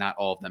hit, and not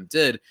all of them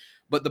did.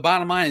 But the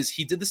bottom line is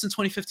he did this in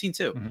 2015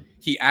 too.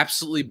 He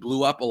absolutely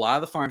blew up a lot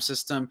of the farm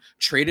system,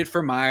 traded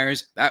for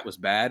Myers. That was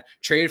bad.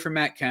 Traded for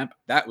Matt Kemp.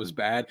 That was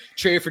bad.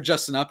 Traded for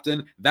Justin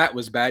Upton. That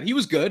was bad. He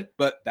was good,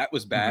 but that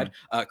was bad.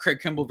 Craig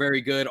Kimbrell,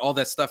 very good. All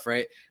that stuff,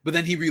 right? But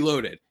then he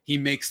reloaded. He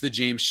makes the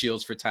James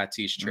Shields for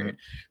Tatis trade.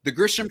 The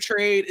Grisham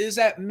trade is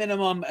at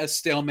minimum a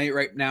stalemate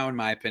right now, in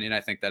my opinion.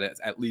 I think that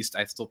at least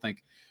I still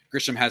think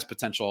Grisham has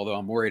potential, although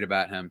I'm worried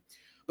about him.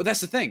 But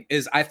that's the thing,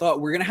 is I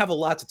thought we're going to have a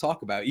lot to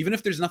talk about. Even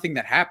if there's nothing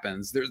that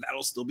happens,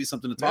 that'll still be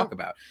something to talk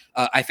about.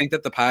 I think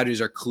that the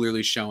Padres are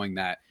clearly showing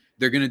that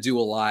they're going to do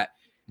a lot.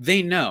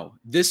 They know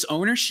this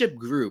ownership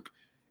group,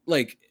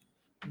 like,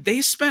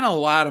 they spent a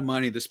lot of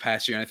money this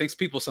past year. And I think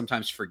people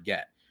sometimes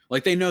forget.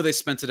 Like, they know they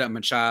spent it at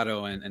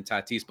Machado and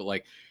Tatis, but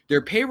like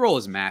their payroll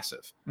is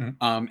massive.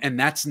 And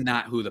that's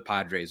not who the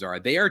Padres are.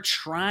 They are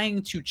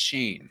trying to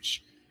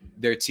change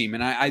their team.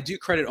 And I do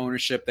credit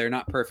ownership. They're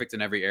not perfect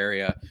in every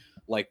area,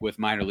 like with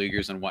minor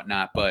leaguers and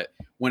whatnot. But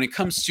when it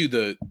comes to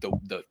the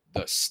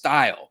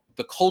style,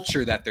 the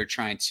culture that they're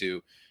trying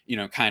to, you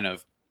know, kind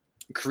of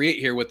create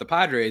here with the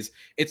Padres,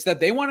 it's that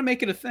they want to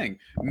make it a thing.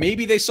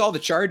 Maybe they saw the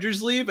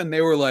Chargers leave and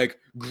they were like,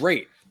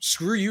 great,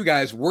 screw you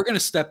guys. We're going to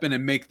step in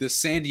and make this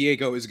San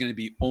Diego is going to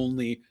be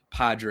only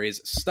Padres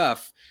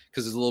stuff,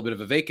 because there's a little bit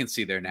of a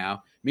vacancy there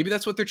now. Maybe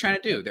that's what they're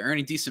trying to do. They're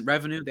earning decent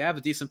revenue. They have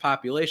a decent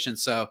population.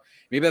 So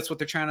maybe that's what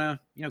they're trying to,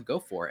 you know, go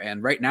for.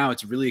 And right now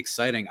it's really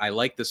exciting. I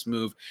like this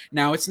move.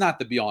 Now, it's not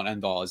the be all and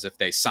end all as if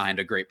they signed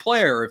a great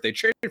player or if they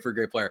traded for a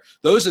great player.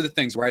 Those are the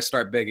things where I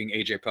start begging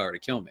AJ Preller to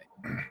kill me.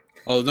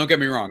 Oh, don't get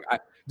me wrong.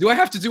 Do I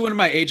have to do one of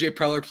my AJ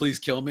Preller please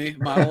kill me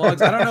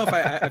monologues? I don't know if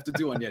I have to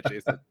do one yet,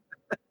 Jason.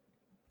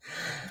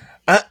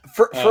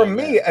 For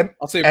me,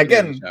 I'll say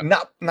again,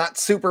 not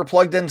super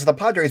plugged into the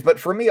Padres, but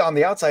for me on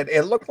the outside,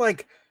 it looked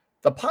like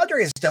the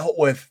Padres dealt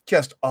with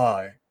just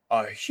a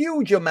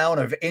huge amount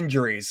of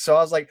injuries. So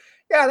I was like,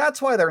 yeah,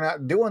 that's why they're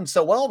not doing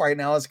so well right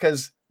now, is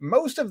because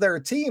most of their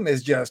team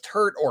is just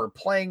hurt or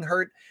playing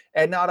hurt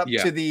and not up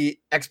to the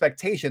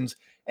expectations.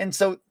 And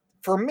so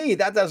for me,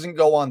 that doesn't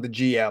go on the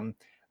GM.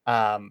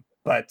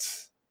 But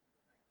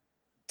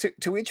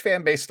to each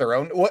fan base their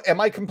own. Am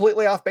I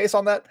completely off base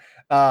on that?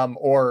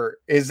 Or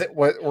is it,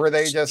 were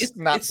they just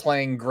not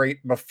playing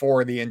great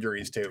before the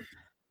injuries too?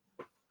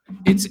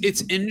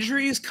 It's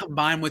injuries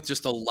combined with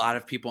just a lot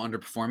of people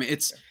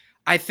underperforming.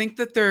 I think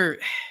that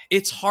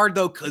it's hard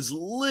though, because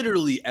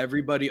literally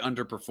everybody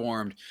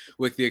underperformed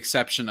with the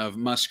exception of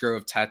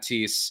Musgrove,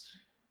 Tatis,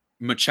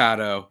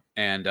 Machado,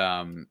 and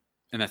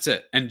that's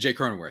it. And Jay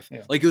Cronenworth.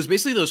 Yeah. Like, it was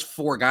basically those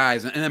four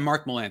guys, and then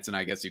Mark Melancon,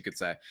 I guess you could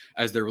say,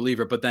 as their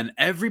reliever. But then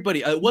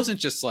everybody, it wasn't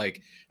just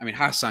like, I mean,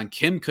 Ha-Seong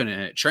Kim couldn't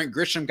hit. Trent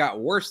Grisham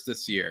got worse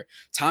this year.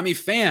 Tommy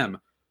Pham,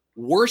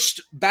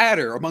 worst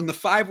batter among the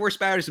 5 worst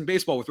batters in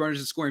baseball with runners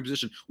in scoring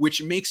position,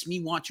 which makes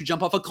me want to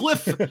jump off a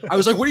cliff. I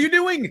was like, what are you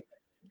doing?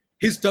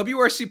 His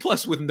WRC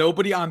plus with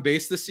nobody on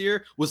base this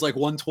year was like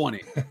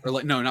 120, or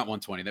like, no, not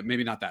 120. That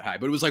maybe not that high,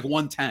 but it was like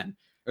 110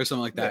 or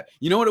something like that.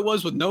 You know what it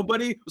was with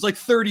nobody? It was like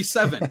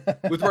 37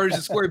 with runners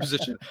in scoring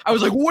position. I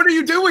was like, what are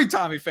you doing,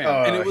 Tommy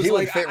Pham? And it was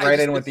like, fit right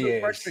in with the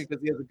A's because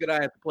he has a good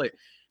eye at the plate.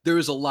 There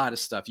was a lot of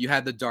stuff. You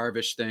had the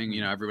Darvish thing.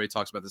 You know, everybody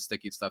talks about the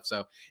sticky stuff.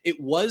 So it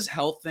was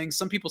health things.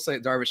 Some people say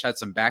Darvish had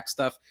some back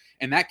stuff.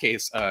 In that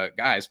case,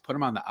 guys, put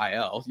him on the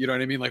IL. You know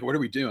what I mean? Like, what are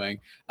we doing?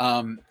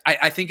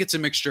 I think it's a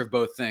mixture of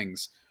both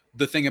things.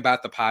 The thing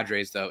about the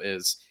Padres, though,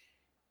 is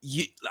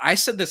I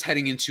said this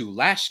heading into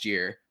last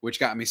year,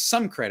 which got me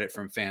some credit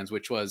from fans,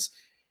 which was,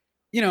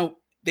 you know,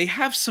 they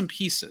have some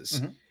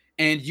pieces. Mm-hmm.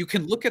 And you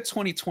can look at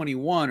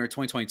 2021 or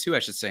 2022, I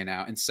should say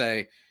now, and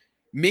say,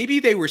 maybe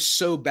they were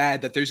so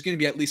bad that there's going to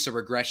be at least a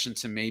regression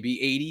to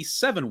maybe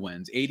 87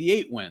 wins,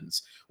 88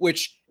 wins,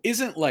 which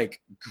isn't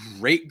like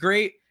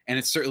great. And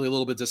it's certainly a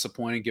little bit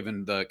disappointing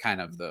given the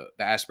kind of the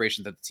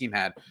aspiration that the team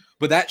had.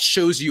 But that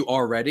shows you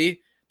already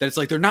that it's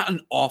like they're not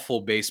an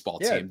awful baseball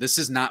team. This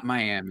is not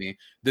Miami.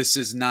 This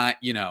is not,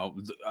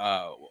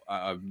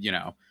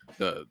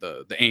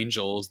 the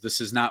Angels. This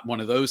is not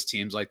one of those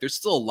teams. Like, there's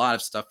still a lot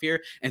of stuff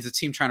here, and it's a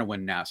team trying to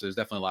win now. So there's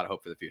definitely a lot of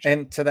hope for the future.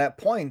 And to that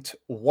point,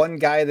 one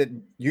guy that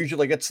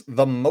usually gets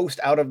the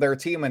most out of their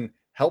team and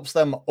helps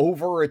them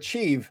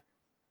overachieve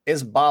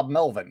is Bob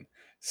Melvin.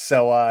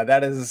 So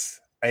that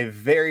is a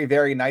very,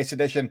 very nice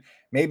addition.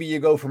 Maybe you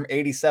go from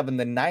 87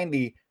 to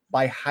 90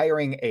 by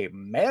hiring a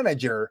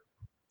manager,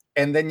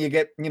 and then you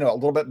get, a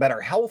little bit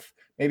better health,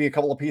 maybe a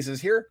couple of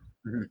pieces here.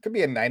 Mm-hmm. Could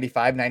be a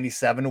 95,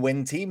 97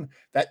 win team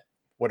that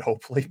would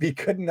hopefully be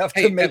good enough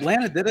to make.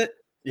 Atlanta did it.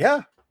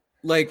 Yeah.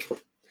 Like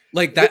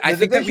that. I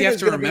think that we have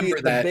to remember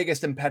the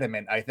biggest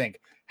impediment, I think.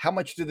 How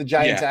much do the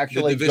Giants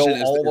actually go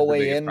all the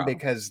way in problem.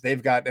 Because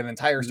they've got an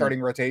entire starting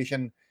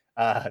rotation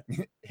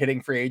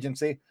hitting free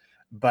agency.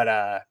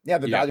 But the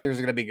Dodgers are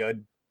going to be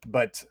good.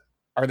 But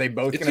are they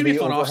both going to be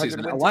over 100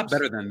 wins? A lot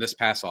better than this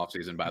past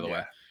offseason, by the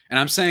way. And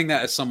I'm saying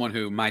that as someone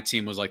who my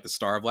team was like the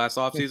star of last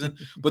offseason,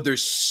 but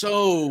there's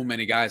so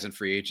many guys in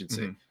free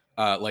agency,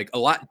 like a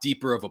lot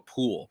deeper of a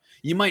pool.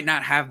 You might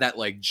not have that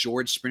like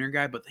George Springer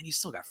guy, but then you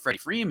still got Freddie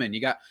Freeman.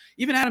 You got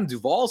even Adam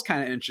Duvall's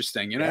kind of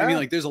interesting. You know what I mean?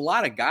 Like, there's a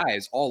lot of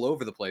guys all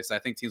over the place that I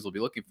think teams will be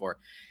looking for.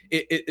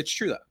 It's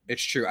true, though.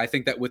 It's true. I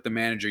think that with the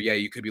manager,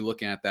 you could be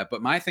looking at that.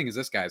 But my thing is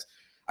this, guys.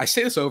 I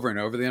say this over and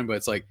over again, but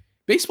it's like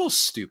baseball's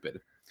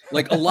stupid.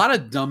 Like, a lot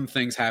of dumb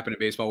things happen in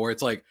baseball where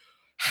it's like,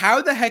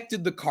 how the heck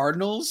did the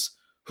Cardinals,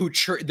 who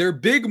their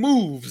big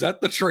moves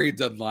at the trade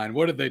deadline,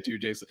 what did they do,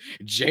 Jason?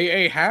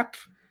 J.A. Happ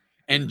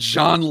and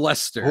John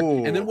Lester.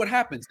 Ooh. And then what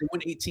happens? They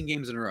win 18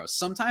 games in a row.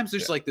 Sometimes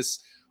there's like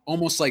this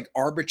almost like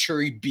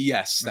arbitrary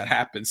BS that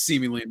happens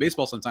seemingly in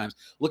baseball sometimes.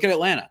 Look at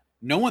Atlanta.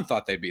 No one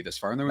thought they'd be this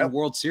far, and they're in the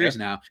World Series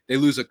now. They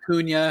lose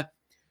Acuna.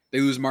 They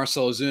lose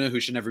Marcell Ozuna, who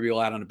should never be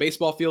allowed on a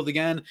baseball field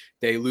again.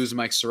 They lose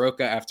Mike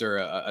Soroka after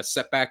a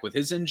setback with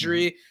his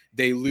injury. Mm-hmm.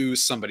 They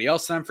lose somebody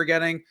else that I'm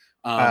forgetting.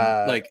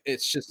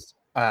 It's just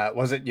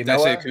was it Did I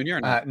say Acuna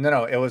or not?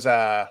 No, it was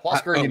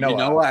Huascar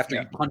Ynoa after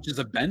he punches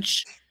a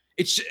bench.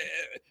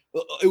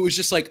 It was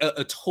just like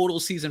a total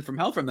season from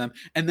hell from them,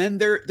 and then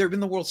they're in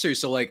the World Series.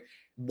 So like,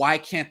 why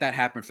can't that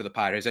happen for the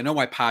Padres? I know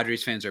why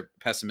Padres fans are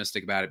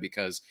pessimistic about it,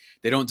 because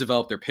they don't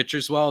develop their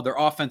pitchers well. Their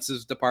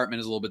offensive department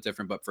is a little bit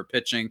different, but for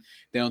pitching,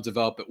 they don't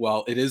develop it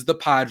well. It is the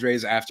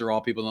Padres, after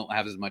all. People don't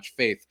have as much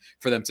faith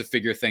for them to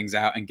figure things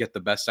out and get the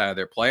best out of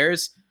their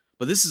players.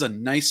 But this is a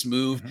nice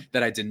move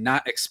that I did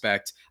not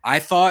expect. I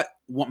thought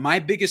my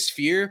biggest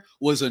fear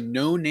was a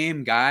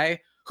no-name guy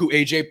who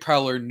AJ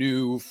Preller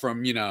knew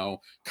from,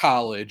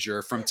 college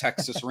or from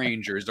Texas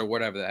Rangers or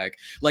whatever the heck.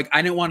 Like,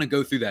 I didn't want to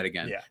go through that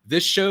again. Yeah.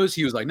 This shows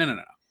he was like, no.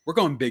 We're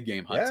going big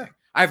game hunting. Yeah.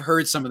 I've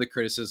heard some of the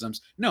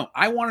criticisms. No,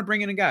 I want to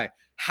bring in a guy.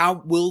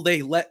 How will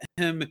they let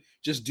him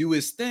just do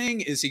his thing?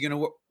 Is he going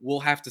to –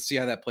 we'll have to see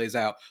how that plays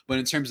out. But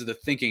in terms of the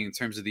thinking, in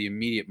terms of the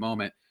immediate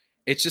moment,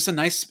 it's just a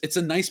nice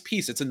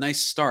piece. It's a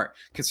nice start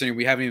considering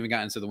we haven't even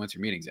gotten to the winter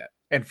meetings yet.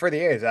 And for the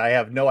A's, I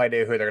have no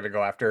idea who they're going to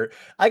go after.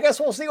 I guess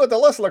we'll see what the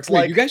list looks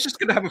like. You guys just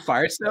going to have a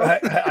fire sale?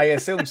 I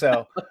assume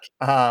so.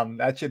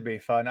 That should be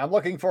fun. I'm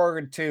looking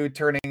forward to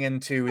turning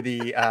into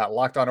the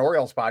Locked On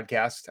Orioles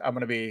podcast. I'm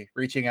going to be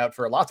reaching out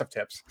for lots of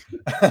tips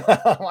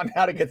on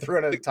how to get through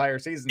an entire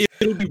season.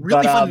 It'll be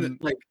really fun,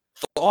 like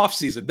the off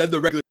season. Then the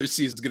regular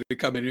season is going to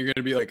come in. You're going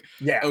to be like,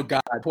 oh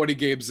God, 20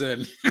 games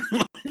in.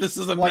 This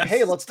is a like,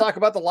 hey, let's talk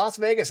about the Las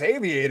Vegas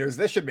Aviators.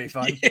 This should be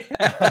fun.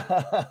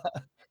 Yeah.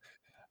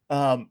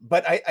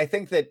 But I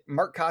think that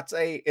Mark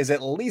Kotsay is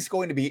at least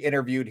going to be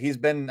interviewed. He's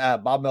been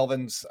Bob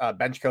Melvin's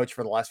bench coach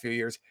for the last few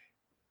years.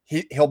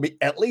 He'll be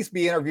at least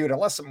be interviewed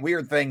unless some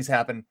weird things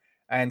happen.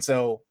 And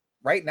so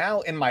right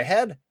now in my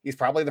head, he's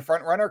probably the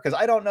front runner because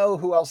I don't know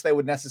who else they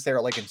would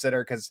necessarily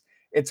consider because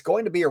it's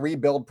going to be a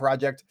rebuild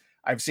project.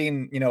 I've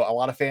seen, a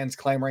lot of fans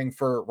clamoring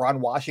for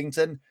Ron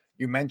Washington.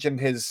 You mentioned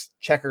his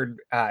checkered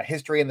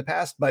history in the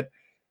past, but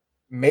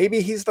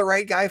maybe he's the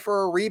right guy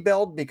for a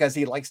rebuild because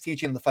he likes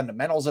teaching the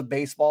fundamentals of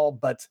baseball.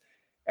 But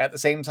at the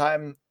same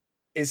time,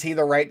 is he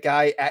the right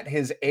guy at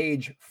his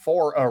age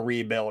for a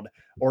rebuild?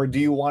 Or do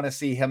you want to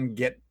see him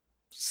get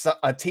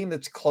a team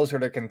that's closer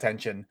to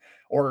contention?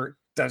 Or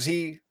is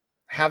he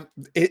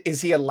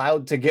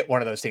allowed to get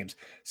one of those teams?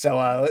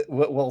 So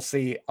we'll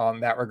see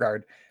on that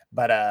regard.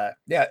 But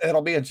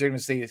it'll be interesting to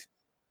see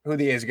who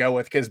the A's go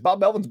with because Bob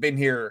Melvin's been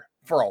here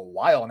for a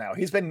while now.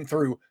 He's been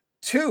through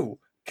 2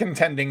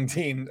 contending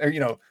teams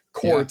or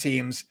core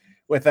teams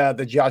with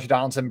the Josh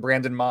Donaldson,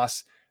 Brandon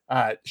Moss,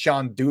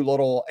 Sean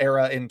Doolittle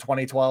era in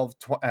 2012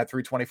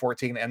 through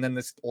 2014, and then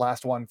this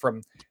last one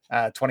from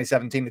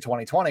 2017 to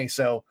 2020.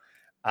 So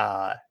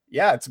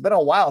it's been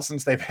a while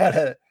since they've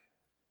had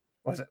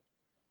was it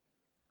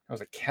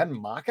Ken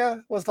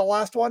Maka was the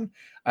last one?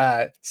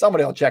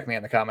 Somebody will check me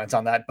in the comments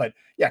on that. But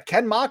yeah,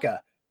 Ken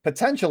Maka,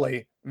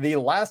 potentially the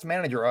last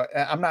manager.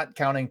 I'm not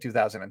counting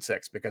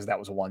 2006 because that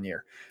was 1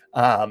 year.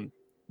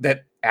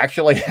 That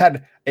actually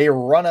had a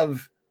run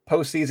of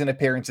postseason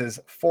appearances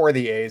for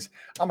the A's.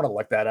 I'm going to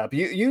look that up.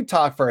 You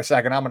talk for a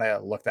second. I'm going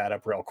to look that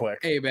up real quick.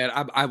 Hey man,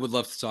 I would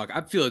love to talk.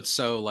 I'm feeling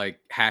so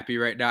happy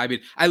right now. I mean,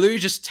 I literally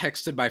just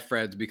texted my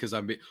friends because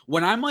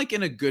when I'm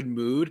in a good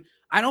mood,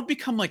 I don't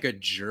become like a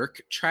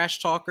jerk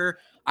trash talker.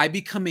 I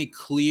become a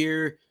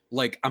clear,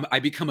 I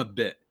become a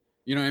bit.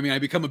 You know what I mean? I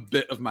become a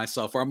bit of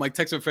myself where I'm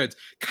texting my friends,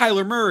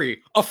 Kyler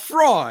Murray, a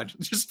fraud,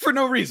 just for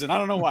no reason. I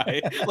don't know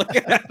why.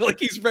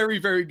 He's very,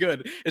 very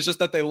good. It's just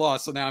that they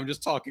lost. So now I'm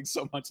just talking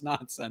so much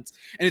nonsense.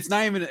 And it's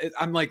not even,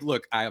 I'm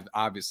look, I have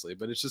obviously,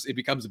 but it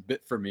becomes a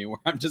bit for me where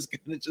I'm just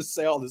going to just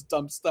say all this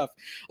dumb stuff.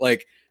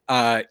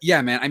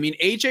 Yeah, man. I mean,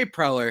 AJ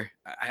Preller,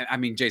 I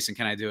mean, Jason,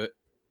 can I do it?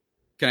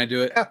 Can I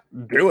do it? Yeah,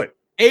 do it.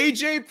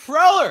 AJ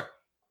Preller,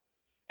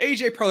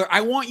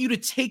 I want you to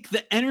take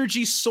the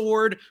energy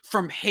sword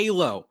from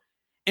Halo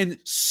and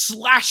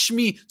slash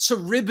me to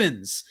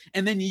ribbons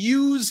and then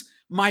use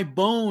my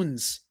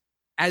bones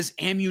as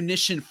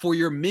ammunition for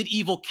your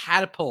medieval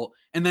catapult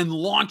and then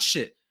launch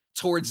it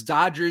towards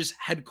Dodgers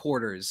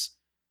headquarters.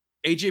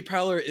 AJ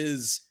Preller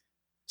is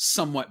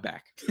somewhat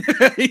back.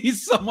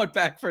 He's somewhat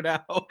back for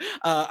now.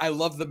 I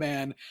love the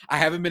man. I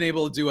haven't been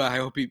able to do I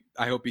hope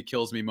he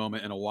kills me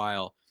moment in a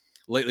while.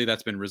 Lately,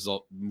 that's been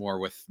result more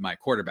with my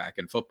quarterback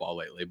in football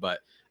lately.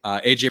 But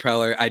AJ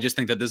Preller, I just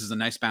think that this is a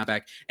nice bounce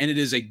back. And it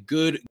is a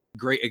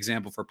great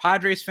example for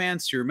Padres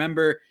fans to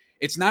remember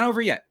it's not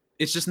over yet.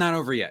 It's just not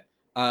over yet.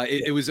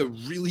 It was a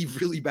really,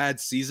 really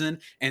bad season,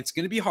 and it's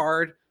going to be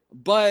hard.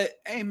 But,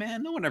 hey,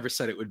 man, no one ever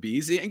said it would be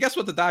easy. And guess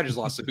what? The Dodgers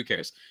lost, so who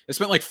cares? They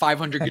spent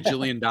 $500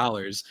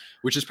 gajillion,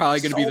 which is probably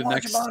going to be the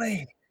next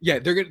money. Yeah,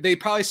 they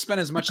probably spent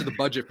as much of the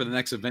budget for the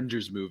next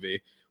Avengers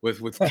movie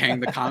with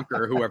Kang the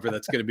Conqueror, whoever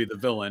that's going to be the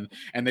villain,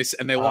 and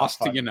they lost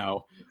fun.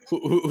 To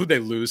who they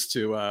lose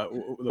to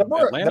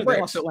Atlanta. They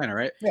lost to Atlanta,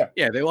 right?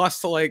 Yeah, they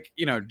lost to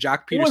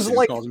Jock Peterson.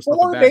 It was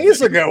 4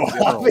 days ago.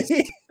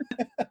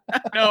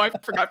 No, I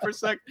forgot for a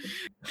sec.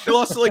 They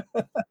lost to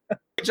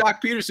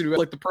Jock Peterson, who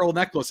had the pearl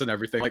necklace and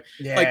everything.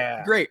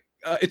 Great.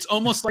 It's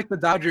almost like the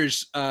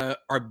Dodgers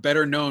are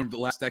better known the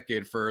last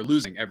decade for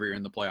losing every year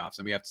in the playoffs,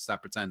 and we have to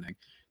stop pretending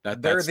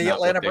that they're the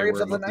Atlanta Braves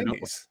of the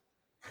 90s.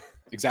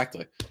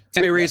 Exactly.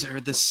 Tampa Bay Rays are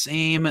the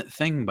same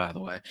thing, by the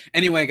way.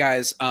 Anyway,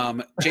 guys,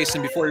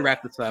 Jason, before we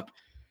wrap this up,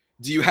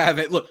 do you have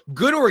it? Look,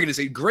 good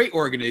organization, great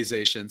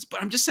organizations, but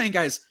I'm just saying,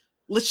 guys,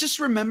 let's just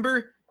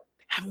remember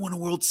they haven't won a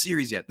World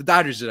Series yet. The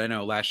Dodgers did, I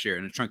know, last year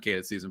in a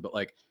truncated season, but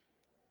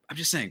I'm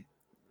just saying,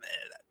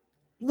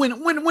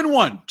 win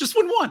one. Just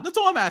win one. That's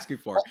all I'm asking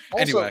for.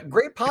 Also, anyway,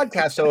 great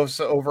podcast hosts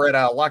over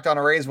at Locked On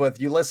Rays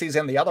with Ulysses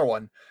and the other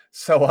one.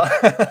 So,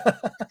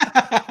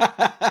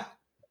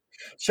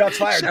 shots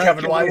fired,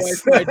 Kevin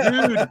Weiss. My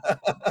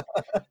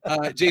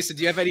dude. Jason,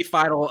 do you have any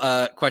final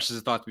questions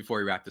or thoughts before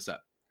we wrap this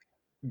up?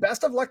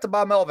 Best of luck to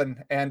Bob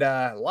Melvin, and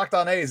Locked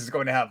On A's is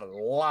going to have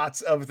lots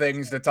of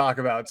things to talk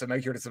about, so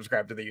make sure to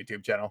subscribe to the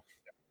YouTube channel.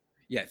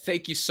 Yeah,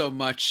 thank you so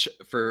much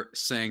for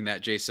saying that,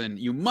 Jason.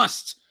 You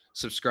must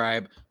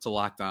subscribe to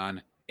Locked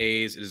On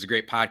A's. It is a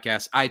great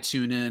podcast. I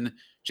tune in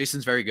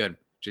Jason's very good.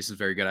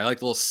 I like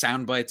the little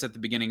sound bites at the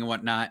beginning and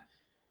whatnot.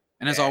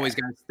 And as always,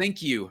 guys,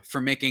 thank you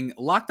for making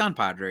Locked On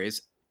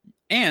Padres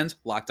and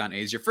Locked On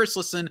A's your first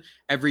listen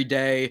every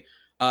day.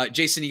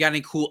 Jason, you got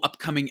any cool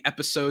upcoming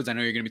episodes? I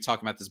know you're going to be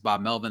talking about this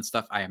Bob Melvin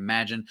stuff, I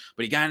imagine,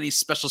 but you got any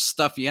special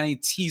stuff? You got any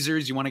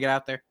teasers you want to get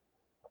out there?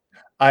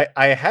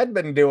 I had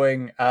been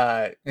doing,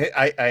 I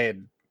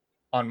had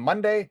on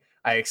Monday,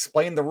 I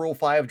explained the Rule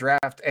 5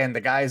 draft and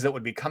the guys that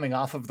would be coming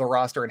off of the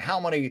roster and how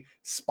many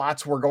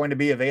spots were going to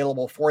be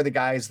available for the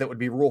guys that would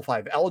be Rule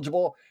 5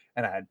 eligible.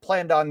 And I had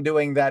planned on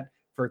doing that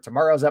for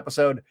tomorrow's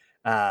episode.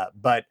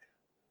 But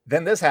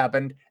then this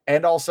happened.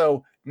 And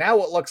also now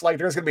it looks like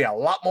there's going to be a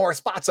lot more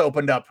spots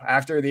opened up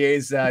after the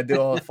A's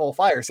do a full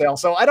fire sale.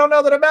 So I don't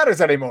know that it matters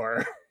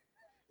anymore.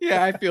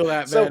 Yeah, I feel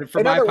that, man. So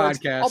for my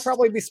podcast, I'll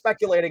probably be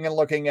speculating and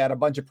looking at a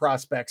bunch of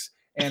prospects.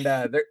 And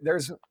there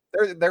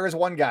is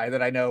one guy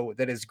that I know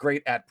that is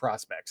great at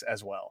prospects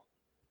as well.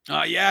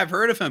 Yeah, I've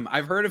heard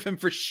of him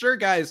for sure,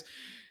 guys.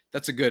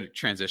 That's a good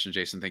transition,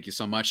 Jason. Thank you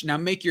so much. Now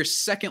make your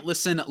second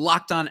listen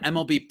Locked On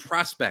MLB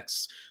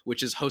Prospects,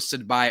 which is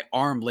hosted by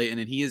Arm Layton,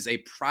 and he is a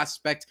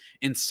prospect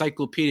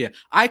encyclopedia.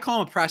 I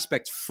call him a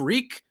prospect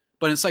freak,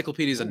 but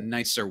encyclopedia is a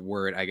nicer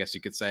word, I guess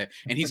you could say.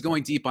 And he's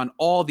going deep on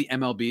all the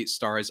MLB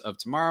stars of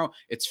tomorrow.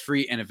 It's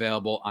free and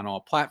available on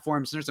all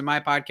platforms. There's my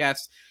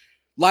podcast.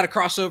 A lot of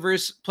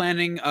crossovers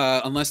planning,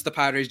 unless the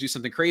Padres do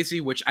something crazy,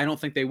 which I don't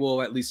think they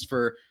will, at least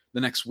for the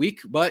next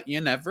week, but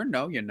you never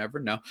know.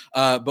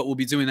 But we'll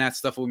be doing that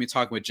stuff. We'll be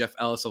talking with Jeff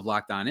Ellis of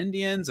Locked On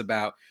Indians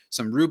about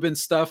some Ruben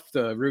stuff,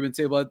 the Ruben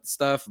Table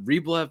stuff.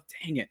 Reblev,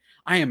 dang it.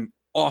 I am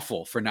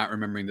awful for not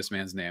remembering this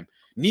man's name.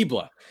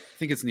 Niebla. I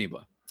think it's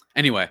Niebla.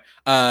 Anyway,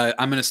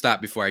 I'm going to stop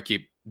before I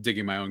keep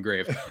digging my own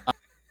grave.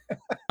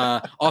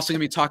 Also going to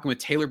be talking with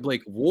Taylor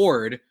Blake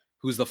Ward,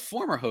 who's the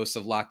former host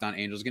of Locked On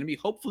Angels. Going to be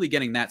hopefully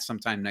getting that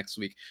sometime next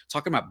week,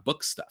 talking about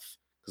book stuff.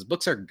 Because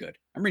books are good.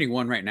 I'm reading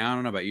one right now. I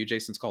don't know about you,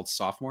 Jason. It's called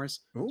Sophomores.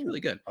 It's really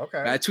good.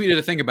 Okay. I tweeted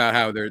a thing about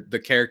how the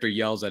character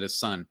yells at his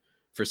son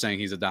for saying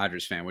he's a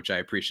Dodgers fan, which I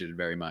appreciated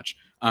very much.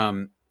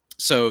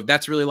 So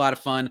that's really a lot of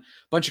fun.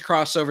 Bunch of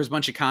crossovers,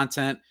 bunch of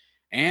content,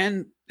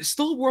 and there's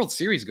still a World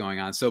Series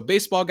going on. So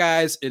baseball,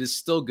 guys, it is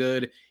still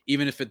good,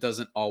 even if it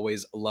doesn't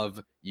always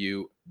love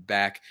you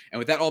back. And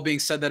with that all being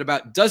said, that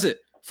about does it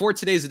for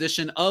today's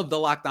edition of the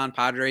Locked On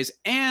Padres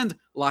and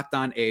Locked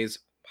On A's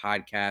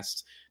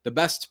podcast. The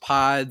best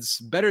pods,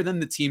 better than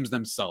the teams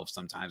themselves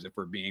sometimes, if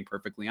we're being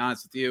perfectly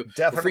honest with you.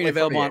 Definitely free and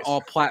available on all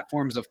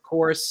platforms, of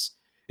course.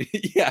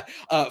 Yeah.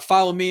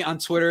 Follow me on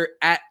Twitter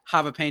at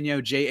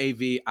Javapeno,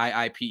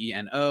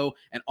 JAVIIPENO,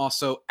 and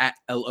also at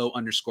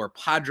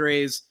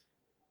LO_Padres.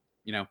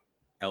 You know,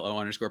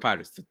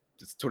 LO_Padres.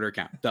 It's a Twitter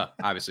account,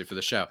 obviously, for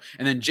the show.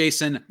 And then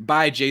Jason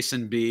by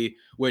Jason B,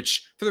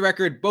 which, for the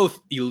record, both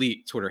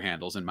elite Twitter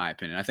handles, in my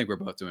opinion. I think we're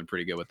both doing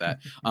pretty good with that.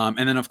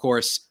 And then, of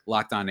course,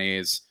 Locked On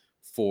A's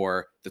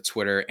for the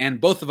Twitter, and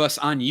both of us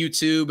on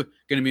YouTube,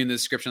 going to be in the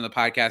description of the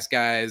podcast,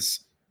 guys.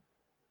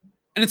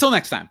 And until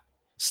next time,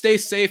 stay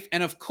safe,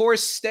 and of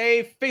course,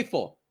 stay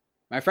faithful.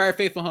 My Friar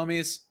Faithful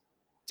homies,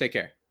 take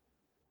care.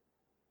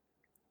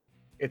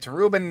 It's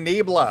Ruben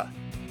Niebla.